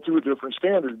was held to a different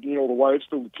standard. The whites,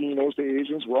 the Latinos, the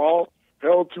Asians were all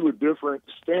held to a different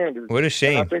standard. What a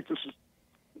shame. And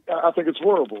I think it's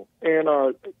horrible.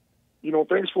 And,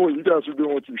 thanks for what you guys are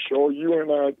doing with your show. You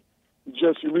and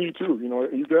Jesse Lee, too.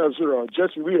 You guys are,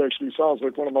 Jesse Lee actually sounds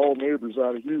like one of my old neighbors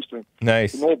out of Houston.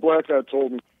 Nice. An old black guy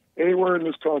told me, anywhere in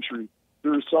this country,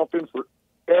 there's something for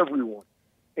everyone.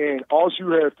 And all you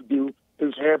have to do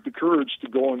is have the courage to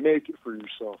go and make it for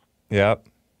yourself. Yep.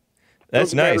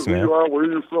 That's Doesn't nice, matter man. who you are, where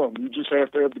you're from. You just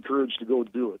have to have the courage to go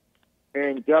do it.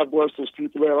 And God bless those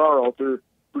people that are out there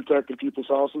protecting people's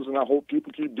houses, and I hope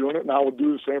people keep doing it, and I will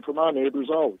do the same for my neighbors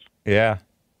always. Yeah.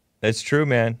 That's true,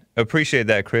 man. Appreciate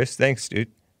that, Chris. Thanks, dude.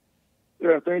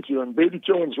 Yeah, thank you. And baby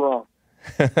killing's wrong.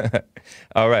 All right.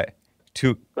 All right,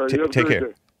 you have a Take great care.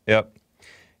 day. Yep.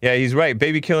 Yeah, he's right.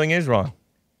 Baby killing is wrong.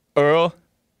 Earl,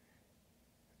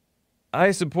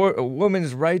 I support a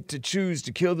woman's right to choose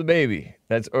to kill the baby.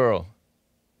 That's Earl.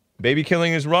 Baby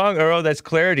killing is wrong, Earl. That's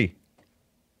Clarity.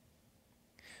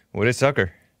 What a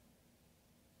sucker.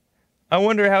 I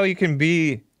wonder how he can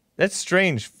be. That's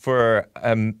strange for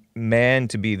a man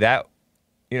to be that,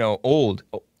 old.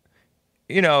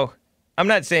 I'm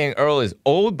not saying Earl is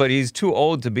old, but he's too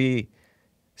old to be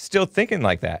still thinking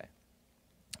like that.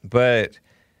 But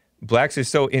blacks are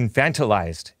so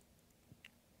infantilized,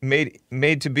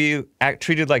 made to be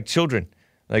treated like children.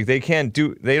 Like they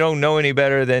don't know any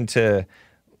better than to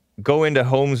go into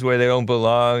homes where they don't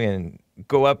belong and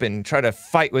go up and try to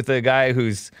fight with a guy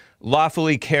who's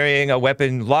lawfully carrying a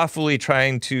weapon, lawfully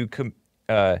trying to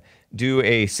do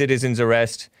a citizen's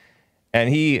arrest, and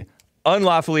he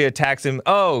unlawfully attacks him.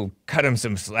 Oh, cut him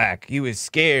some slack. He was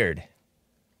scared.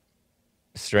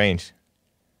 Strange.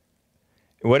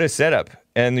 What a setup.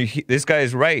 And this guy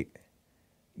is right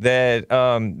that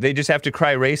they just have to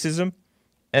cry racism,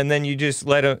 and then you just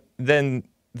then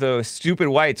the stupid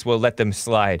whites will let them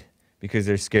slide because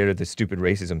they're scared of the stupid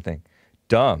racism thing.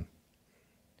 Dumb.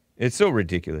 It's so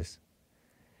ridiculous.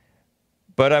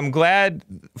 But I'm glad,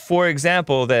 for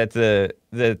example, that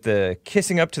the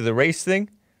kissing up to the race thing,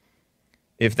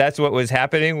 if that's what was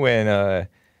happening when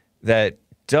that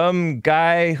dumb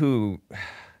guy who,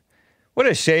 what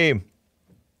a shame.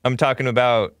 I'm talking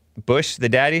about Bush, the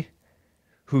daddy,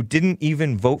 who didn't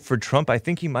even vote for Trump. I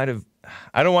think he might have,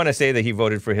 I don't want to say that he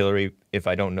voted for Hillary if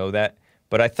I don't know that,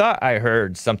 but I thought I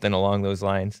heard something along those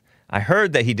lines. I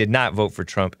heard that he did not vote for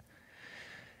Trump.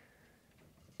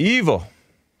 Evil.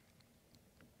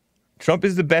 Trump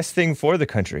is the best thing for the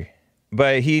country,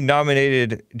 but he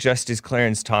nominated Justice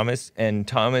Clarence Thomas, and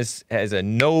Thomas has a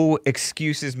no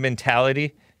excuses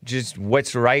mentality, just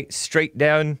what's right, straight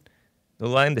down the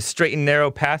line, the straight and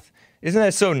narrow path. Isn't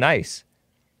that so nice?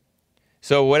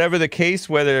 So whatever the case,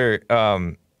 whether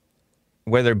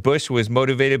Bush was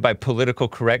motivated by political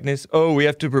correctness, oh, we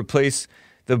have to replace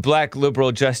the black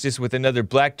liberal justice with another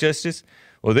black justice.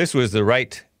 Well, this was the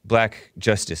right black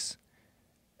justice.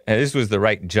 And this was the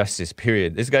right justice,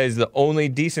 period. This guy is the only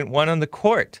decent one on the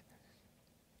court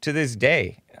to this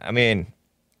day. I mean,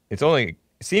 it's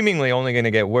seemingly only going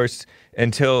to get worse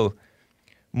until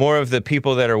more of the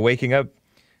people that are waking up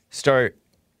start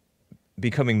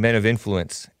becoming men of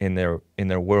influence in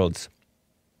their worlds,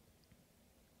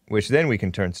 which then we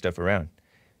can turn stuff around.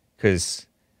 Because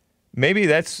maybe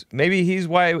he's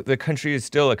why the country is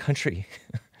still a country.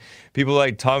 People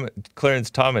like Clarence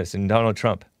Thomas and Donald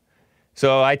Trump.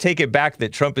 So I take it back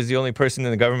that Trump is the only person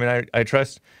in the government I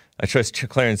trust. I trust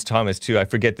Clarence Thomas too. I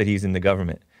forget that he's in the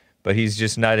government, but he's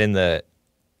just not in the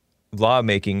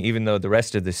lawmaking, even though the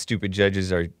rest of the stupid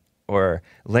judges are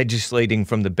legislating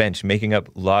from the bench, making up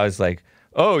laws like,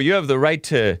 oh, you have the right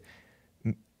to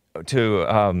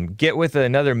get with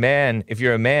another man if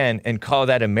you're a man and call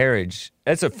that a marriage.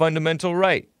 That's a fundamental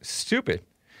right. Stupid.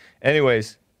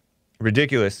 Anyways,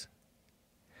 ridiculous.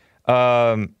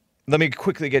 Let me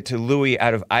quickly get to Louis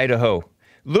out of Idaho.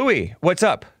 Louis, what's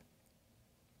up?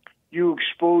 You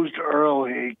exposed Earl,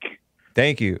 Hake.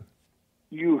 Thank you.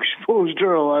 You exposed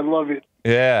Earl. I love it.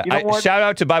 Yeah. You know what? Shout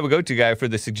out to Bible Go-To Guy for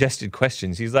the suggested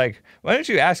questions. He's like, why don't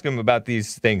you ask him about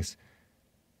these things?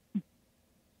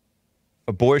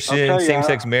 Abortion,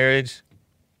 same-sex marriage.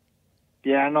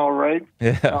 Yeah, I know, right?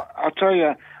 Yeah. I'll tell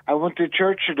you, I went to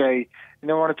church today, and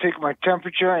they want to take my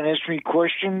temperature and ask me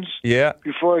questions Yeah.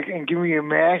 before I can give me a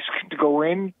mask to go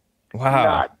in. Wow.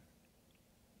 Not.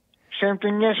 Same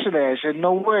thing yesterday. I said,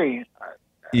 no way.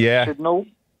 Yeah. I said, nope.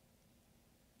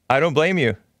 I don't blame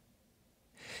you.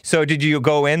 So did you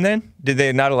go in then? Did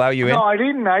they not allow you in? No, I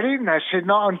didn't. I said,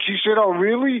 no. And she said, oh,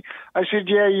 really? I said,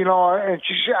 yeah, and I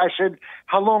said,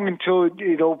 how long until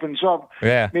it opens up?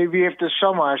 Yeah. Maybe after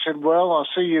summer. I said, well, I'll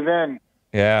see you then.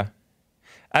 Yeah.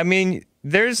 I mean,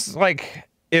 there's like,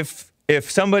 if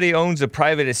somebody owns a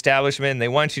private establishment and they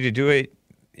want you to do it,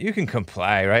 you can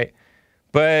comply, right?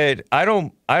 But I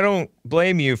don't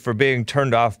blame you for being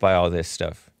turned off by all this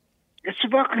stuff. It's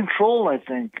about control, I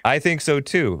think. I think so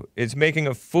too. It's making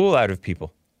a fool out of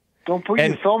people. Don't put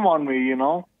your thumb on me, you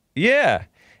know? Yeah.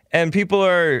 And people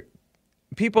are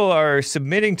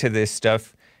submitting to this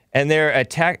stuff, and they're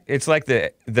it's like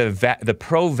the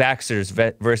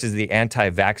pro-vaxxers versus the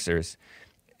anti-vaxxers.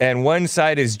 And one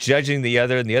side is judging the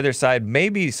other, and the other side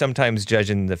maybe sometimes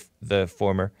judging the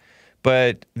former.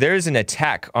 But there's an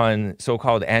attack on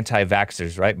so-called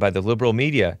anti-vaxxers, right, by the liberal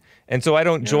media. And so I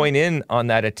don't join in on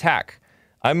that attack.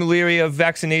 I'm leery of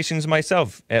vaccinations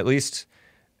myself, at least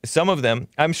some of them.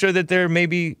 I'm sure that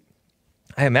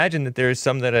I imagine that there's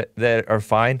some that are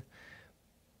fine,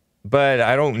 but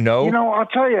I don't know. You know, I'll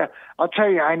tell you,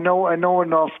 I know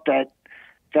enough that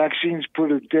vaccines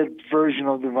put a dead version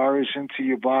of the virus into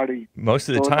your body. Most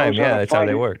of the time, yeah, that's how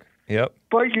they work. Yep.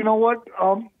 But you know what?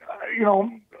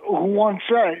 Who wants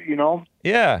that, you know?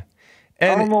 Yeah.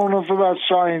 And I don't know enough about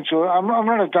science. I'm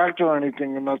not a doctor or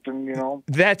anything or nothing, you know?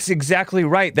 That's exactly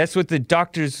right. That's what the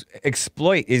doctors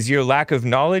exploit, is your lack of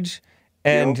knowledge.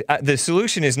 And the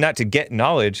solution is not to get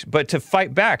knowledge, but to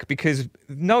fight back, because,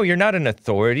 no, you're not an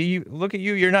authority. Look at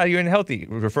you. You're not even healthy,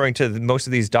 referring to most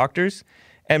of these doctors.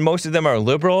 And most of them are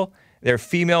liberal. They're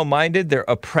female-minded. They're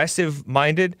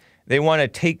oppressive-minded. They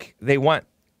want to,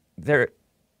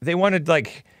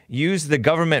 like, use the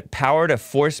government power to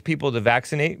force people to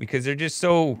vaccinate because they're just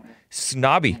so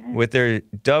snobby with their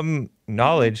dumb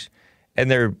knowledge,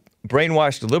 and they're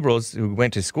brainwashed liberals who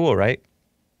went to school, right?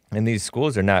 And these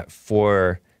schools are not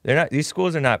these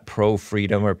schools are not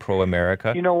pro-freedom or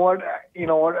pro-America. You know what?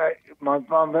 My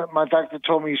doctor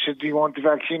told me, he said, do you want the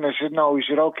vaccine? I said, no. He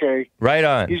said, okay. Right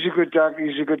on. He's a good doctor.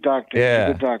 Yeah. He's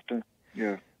a good doctor.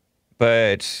 Yeah.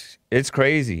 But it's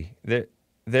crazy. They're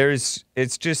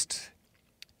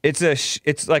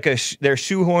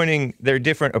shoehorning their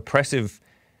different oppressive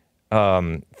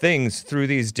things through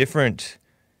these different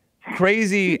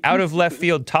crazy out of left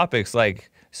field topics like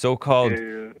so-called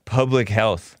public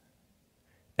health.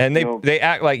 And they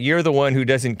act like you're the one who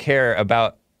doesn't care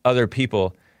about other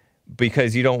people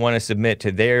because you don't want to submit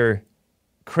to their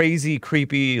crazy,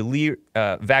 creepy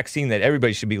vaccine that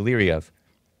everybody should be leery of.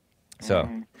 So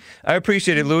I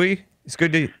appreciate it, Louis. It's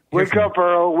good to wake up,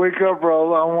 Earl. Wake up,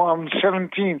 Earl. I'm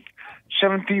 17th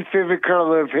favorite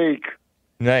color of Hake.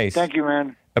 Nice. Thank you,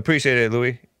 man. Appreciate it,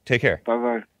 Louis. Take care.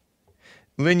 Bye-bye.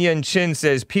 Lin Yun Chin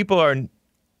says, people are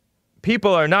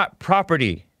not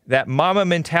property. That mama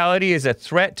mentality is a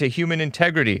threat to human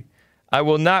integrity. I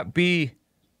will not be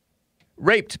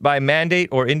raped by mandate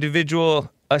or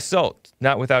individual assault,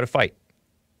 not without a fight.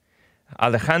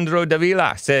 Alejandro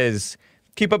Davila says,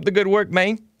 keep up the good work,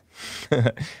 man.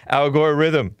 Al Gore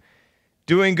Rhythm.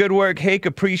 Doing good work, Hake.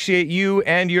 Appreciate you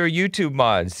and your YouTube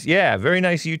mods. Yeah, very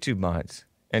nice YouTube mods.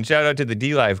 And shout out to the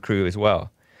D-Live crew as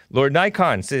well. Lord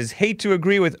Nikon says, hate to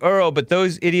agree with Earl, but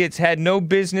those idiots had no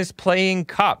business playing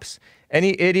cops.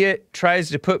 Any idiot tries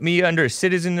to put me under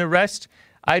citizen arrest,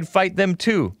 I'd fight them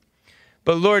too.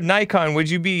 But Lord Nikon, would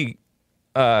you be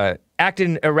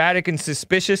acting erratic and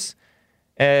suspicious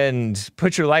and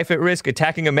put your life at risk,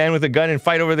 attacking a man with a gun and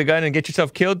fight over the gun and get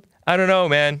yourself killed? I don't know,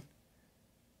 man.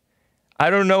 I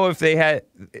don't know if they had...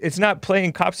 It's not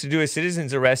playing cops to do a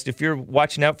citizen's arrest if you're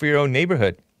watching out for your own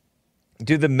neighborhood.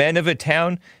 Do the men of a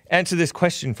town... Answer this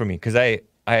question for me, because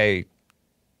I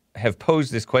have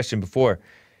posed this question before.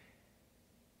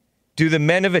 Do the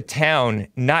men of a town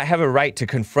not have a right to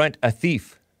confront a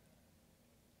thief?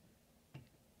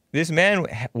 This man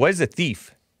was a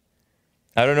thief.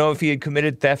 I don't know if he had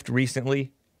committed theft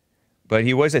recently, but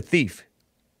he was a thief.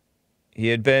 He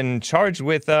had been charged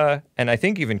with, and I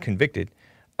think even convicted,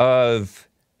 of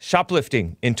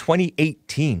shoplifting in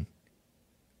 2018,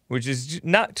 which is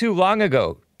not too long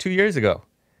ago, 2 years ago.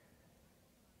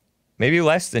 Maybe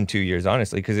less than 2 years,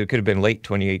 honestly, because it could have been late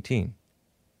 2018.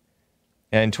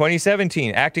 And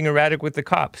 2017, acting erratic with the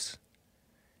cops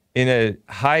in a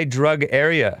high drug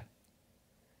area.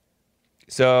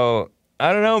 So,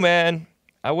 I don't know, man.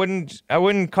 I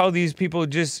wouldn't call these people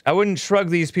I wouldn't shrug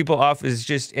these people off as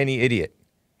just any idiot.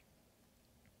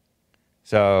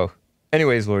 So,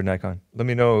 anyways, Lord Nikon, let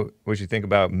me know what you think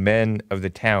about men of the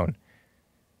town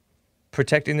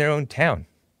protecting their own town.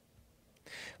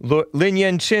 Lin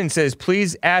Yen Chin says,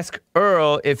 please ask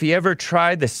Earl if he ever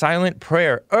tried the silent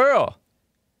prayer. Earl,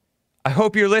 I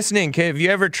hope you're listening. Have you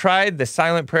ever tried the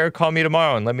silent prayer? Call me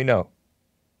tomorrow and let me know.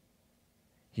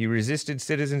 He resisted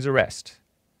citizen's arrest.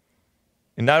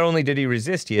 And not only did he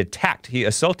resist, he attacked, he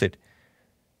assaulted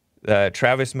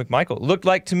Travis McMichael. Looked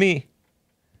like to me.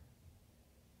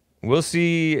 We'll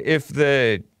see if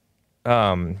the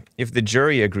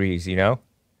jury agrees, you know.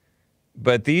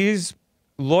 But these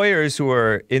lawyers who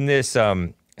are in this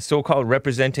so-called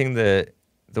representing the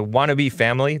wannabe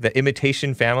family, the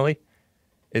imitation family,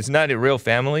 it's not a real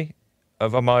family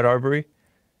of Ahmaud Arbery.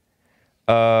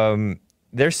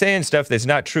 They're saying stuff that's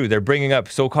not true. They're bringing up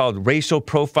so-called racial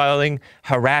profiling,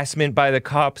 harassment by the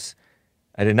cops.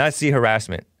 I did not see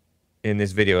harassment in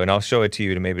this video, and I'll show it to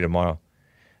you maybe tomorrow.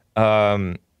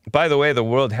 By the way, the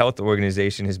World Health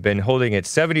Organization has been holding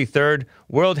its 73rd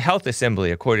World Health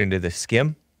Assembly, according to the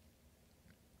Skim,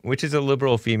 which is a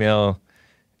liberal female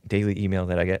daily email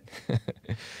that I get.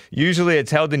 Usually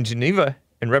it's held in Geneva,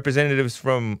 and representatives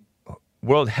from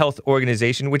World Health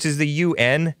Organization, which is the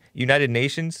UN, United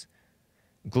Nations,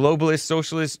 globalist,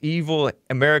 socialist, evil,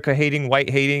 America-hating,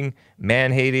 white-hating,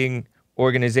 man-hating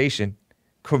organization.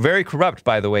 Very corrupt,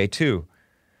 by the way, too.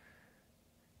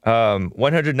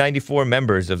 194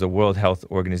 members of the World Health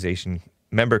Organization,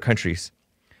 member countries,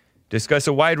 discuss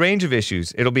a wide range of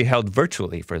issues. It'll be held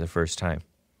virtually for the first time,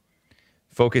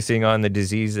 focusing on the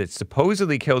disease that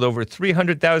supposedly killed over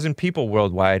 300,000 people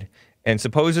worldwide and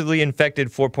supposedly infected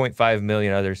 4.5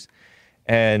 million others.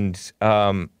 And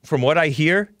from what I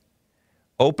hear,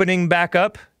 opening back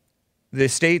up, the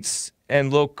states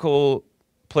and local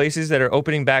places that are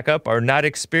opening back up are not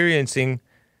experiencing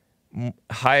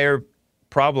higher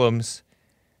problems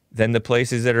than the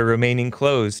places that are remaining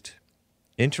closed.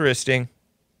 Interesting.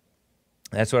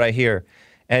 That's what I hear.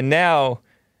 And now,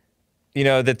 you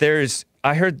know, that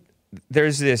I heard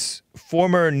there's this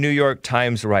former New York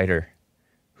Times writer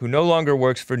who no longer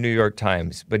works for New York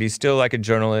Times, but he's still like a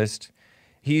journalist.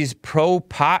 He's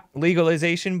pro-pot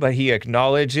legalization, but he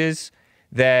acknowledges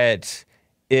that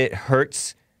it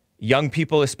hurts young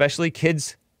people, especially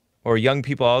kids, or young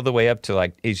people all the way up to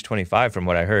like age 25, from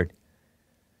what I heard.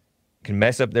 Can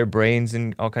mess up their brains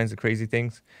and all kinds of crazy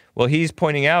things. Well, he's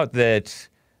pointing out that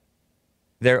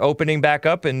they're opening back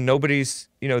up and nobody's,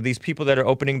 you know, these people that are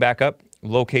opening back up,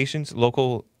 locations,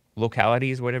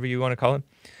 localities, whatever you want to call them,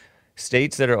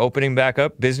 states that are opening back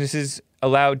up, businesses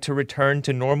allowed to return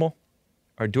to normal,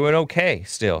 are doing okay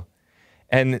still.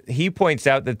 And he points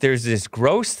out that there's this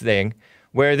gross thing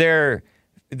where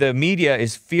the media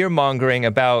is fear-mongering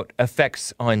about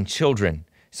effects on children,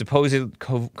 supposed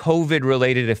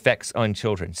COVID-related effects on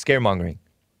children, scaremongering.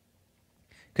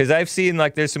 Because I've seen,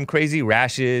 like, there's some crazy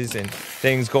rashes and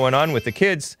things going on with the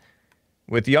kids,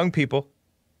 with young people,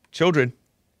 children.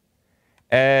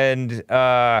 And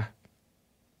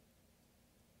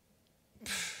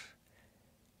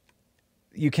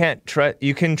you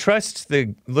can trust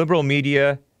the liberal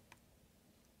media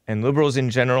and liberals in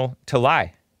general to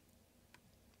lie.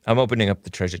 I'm opening up the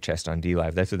treasure chest on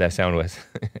D-Live. That's what that sound was.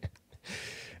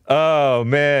 Oh,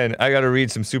 man. I got to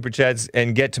read some super chats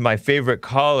and get to my favorite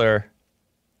caller,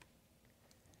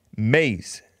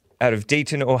 Maze, out of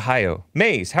Dayton, Ohio.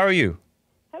 Maze, how are you?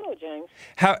 Hello, James.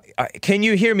 How can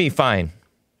you hear me fine?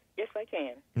 Yes, I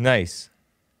can. Nice.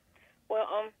 Well,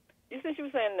 since you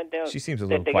were saying that she seems a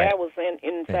little the quiet. guy was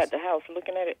inside the house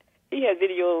looking at it, he had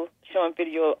showing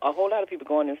video, a whole lot of people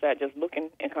going inside just looking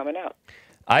and coming out.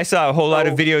 I saw a whole lot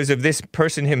of videos of this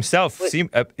person himself.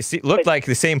 Looked like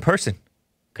the same person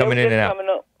coming in and out.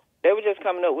 They were just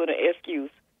coming up with an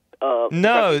excuse.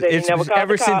 No, it's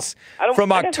ever since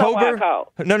from October.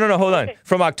 No, hold on.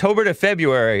 From October to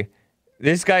February,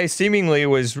 this guy seemingly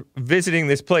was visiting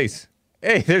this place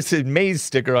Hey, there's a Maze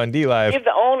sticker on D Live. If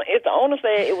the owner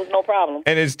said it was no problem,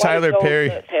 And it's why did Tyler those Perry.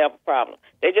 nuts have a problem?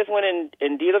 They just went in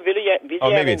and did a video. Oh,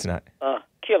 maybe it's not.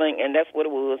 Killing, and that's what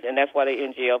it was, and that's why they're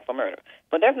in jail for murder.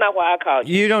 But that's not why I called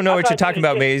you. You don't know I what you're called you talking to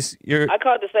about, say- Maze. I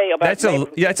called to say about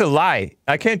That's a lie.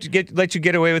 I can't let you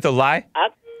get away with a lie.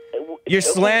 You're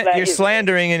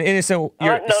slandering an innocent.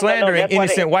 You're slandering that's why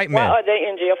innocent white men. Why are they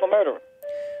in jail for murder?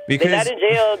 They're Because not in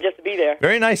jail just to be there.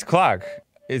 very nice clock.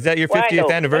 Is that your Well, I 50th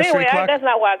know. anniversary but anyway, clock? that's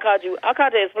not why I called you. I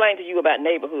called to explain to you about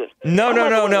neighborhoods. No.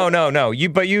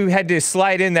 But you had to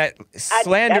slide in that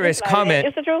slanderous comment.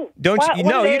 It's the truth. Don't Why- you? what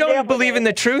No, are they you in jail don't for, believe in James?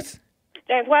 the truth.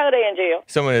 James, why are they in jail?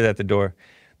 Someone is at the door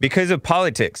because of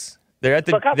politics. They're in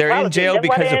Politics. jail That's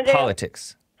why because they're of in jail?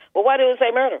 politics. Well, why did it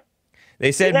say murder?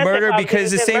 They said Isn't that murder the politics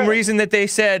because the that said same murder? reason that they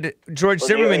said George Well,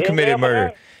 they were Zimmerman in committed jail for murder.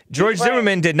 murder. George Use your brain.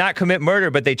 Zimmerman did not commit murder,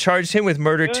 but they charged him with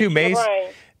murder Use too, your Maze. brain.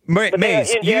 But they're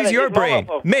Maze, in jail use at your this moment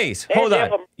brain. for- Maze, they're in hold jail on.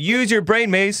 for- Use your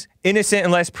brain, Maze. Innocent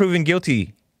unless proven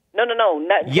guilty. No,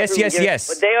 not Yes, for yes, jail. yes.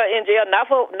 But they are in jail not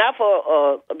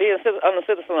for being under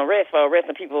citizen arrest for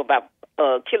arresting people about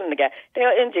killing the guy. They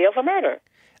are in jail for murder.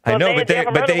 I So know, they're but in jail they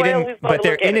for murder. Where are we supposed to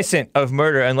they're look at it? innocent of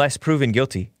murder unless proven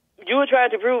guilty. You were trying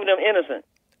to prove them innocent.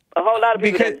 A whole lot of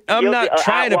people. Because that's I'm guilty not are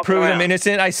trying out to walking prove them around.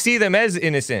 innocent. I see them as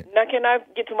innocent. Now, can I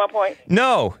get to my point?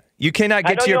 No, you cannot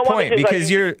I get know to you your don't want me point to, but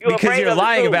because you're afraid you're of the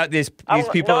lying truth. about these No,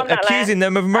 people, I'm not accusing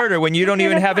them of murder when you don't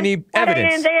even have any Why Are they in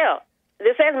evidence. jail?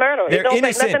 This says murder. They're it don't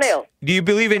innocent. say nothing else. Do you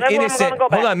believe in That's where I'm innocent? gonna go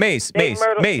Hold back. on, Maze. They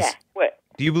murdered the guy. What?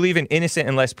 Do you believe in innocent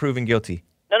unless proven guilty?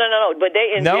 No. But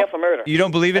they in No? jail for murder. You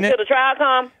don't believe in Until it? the trial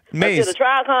come. Maze. Until the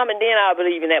trial come, and then I'll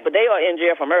believe in that. But they are in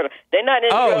jail for murder. They're not in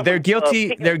jail. Oh, for, they're guilty.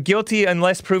 picking- They're guilty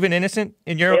unless proven innocent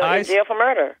in your they're eyes. in jail for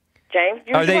murder. James,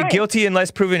 Are they right. guilty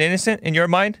unless proven innocent in your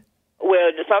mind?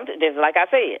 Well, something. Just like I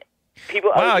said,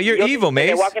 people. Wow, are you're guilty evil, when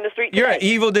they Maze. walk in the street You're an today.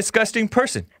 evil, disgusting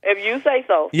person. If you say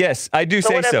so. Yes, I do So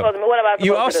say what am I so. supposed to- what am I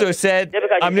You supposed to also do? said, Just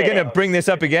because you I'm said going to that. bring this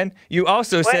up again. You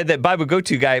also said that Bible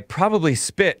Go-To guy probably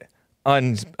spit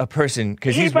on a person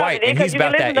because he's probably white did, and 'cause he's you can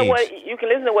about that listen to age. you can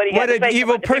listen to what he What has to an say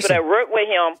evil about the people person. that work with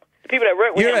him. The people that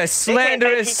work with You're him. a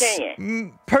slanderous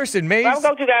person, Maze. Bible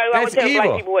Go-To guy, I would That's tell black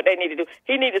evil. people what they need to do.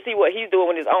 He need to see what he's doing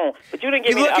with his own. But you didn't give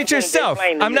You me the look at opportunity to yourself.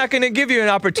 explain to I'm you. not going to give you an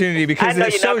opportunity I because know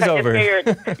the you're not, show's 'cause over. You're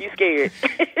scared. You scared.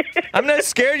 I'm not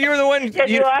scared. You're the one. Yes,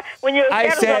 you are. When you're I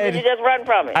scared of something, said- you just run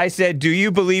from it. I said, do you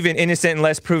believe in innocent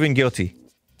unless proven guilty?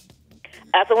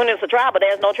 I said when it's a trial, but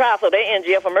there's no trial, so they're in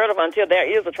jail for murder until there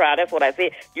is a trial. That's what I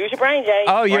said. Use your brain, Jay.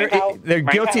 Oh, Brain power. they're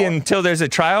Brain guilty power. until there's a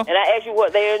trial? And I asked you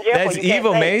what they're in jail That's for. You can't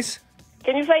evil, say it. Maze.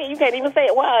 Can you say it? You can't even say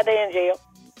it. Why are they in jail?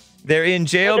 They're in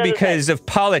jail What does it because say? of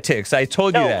politics. I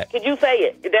told you No, that. could you say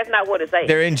it? That's not what it says.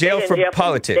 They're in jail for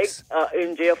politics. They are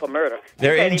in jail for murder. You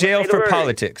They're can't in even jail say the for word.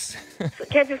 politics.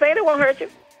 Can't you say it? It won't hurt you.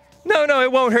 No,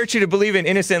 it won't hurt you to believe in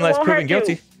innocent unless won't proven hurt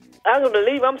you. guilty. I don't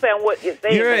believe. I'm saying what it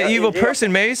says. You're They are an in evil jail.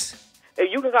 person, Maze. If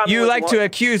you can call me You what like to want.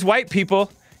 accuse white people.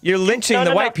 You're lynching No, the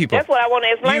no. white people. That's what I want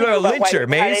to explain. You to are a about white lyncher,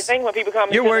 people, how they Maze. think when people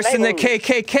come You're into worse than the neighborhood.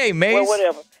 KKK, Maze. Well,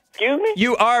 whatever. Excuse me?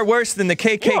 You are worse than the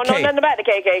You don't know KKK. nothing about the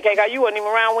KKK. 'Cause you weren't even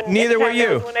around when Neither were anytime they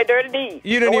you. was doing their dirty deeds.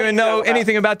 You don't So what even you know talking about?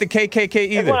 anything about the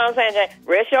KKK That's what either. I'm saying, Jay.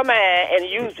 Rest your mind and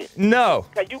use it. No.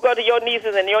 Because you go to your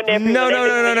nieces and your nephews. No, and no, they no, no,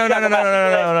 listen no, to no, you no, no, talk about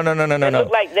no, no, no, no, people no, that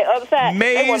look like the other side. They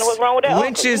Maze wonder what's wrong with that.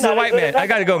 lynches the white man. I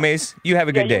gotta go, Maze. You have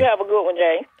a good Yeah, day. you have a good one,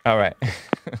 Jay. All right.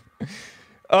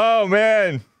 Oh,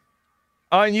 man.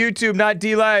 On YouTube, not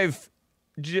D Live.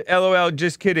 LOL,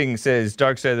 just kidding, says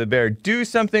Dark Side of the Bear. Do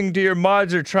something to your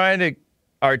mods or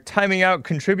are timing out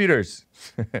contributors.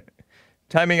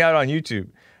 Timing out on YouTube.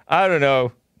 I don't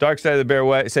know. Dark Side of the Bear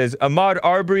what says Ahmaud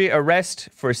Arbery arrest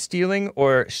for stealing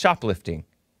or shoplifting.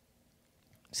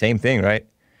 Same thing, right?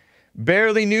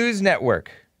 Barely News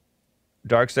Network.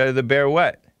 Dark Side of the Bear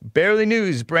what? Barely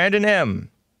News, Brandon M.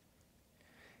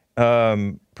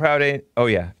 Proud A. Oh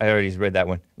yeah, I already read that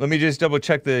one. Let me just double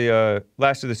check the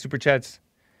last of the super chats.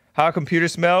 How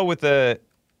computers smell with the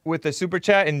super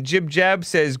chat, and Jib Jab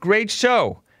says great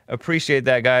show. Appreciate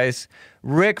that, guys.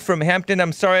 Rick from Hampton,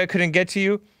 I'm sorry I couldn't get to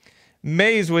you.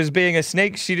 Maze was being a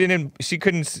snake.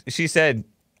 She said,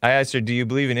 I asked her, do you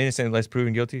believe in innocent unless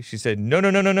proven guilty? She said,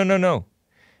 no.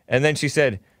 And then she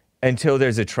said, until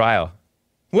there's a trial.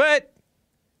 What?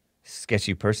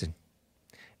 Sketchy person.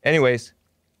 Anyways,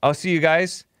 I'll see you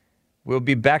guys. We'll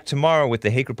be back tomorrow with The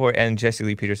Hake Report and Jesse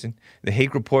Lee Peterson.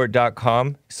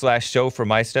 TheHakeReport.com/show for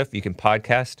my stuff. You can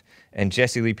podcast. And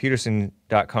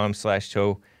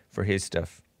JesseLeePeterson.com/show for his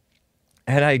stuff.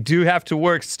 And I do have to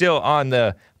work still on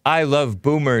the I Love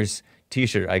Boomers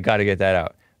t-shirt. I got to get that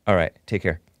out. All right. Take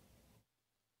care.